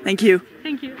 Thank you.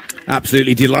 Thank you.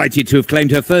 Absolutely delighted to have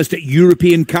claimed her first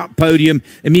European Cup podium.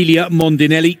 Emilia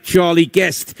Mondinelli. Charlie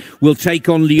Guest will take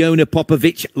on Leona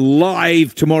Popovic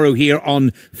live tomorrow here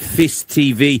on FIS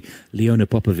TV. Leona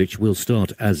Popovic will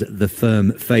start as the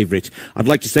firm favourite. I'd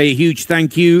like to say a huge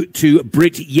thank you to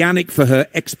Britt Yannick for her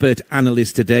expert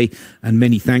analyst today, and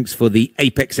many thanks for the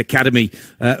Apex Academy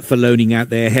for loaning out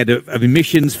their head of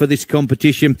emissions for this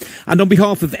competition. And on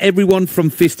behalf of everyone from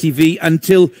FIS TV,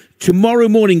 until tomorrow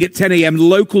morning at 10 a.m.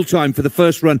 local time for the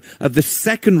first run of the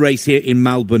second race here in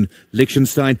Malbun,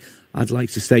 Liechtenstein, I'd like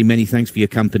to say many thanks for your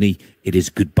company. It is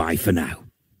goodbye for now.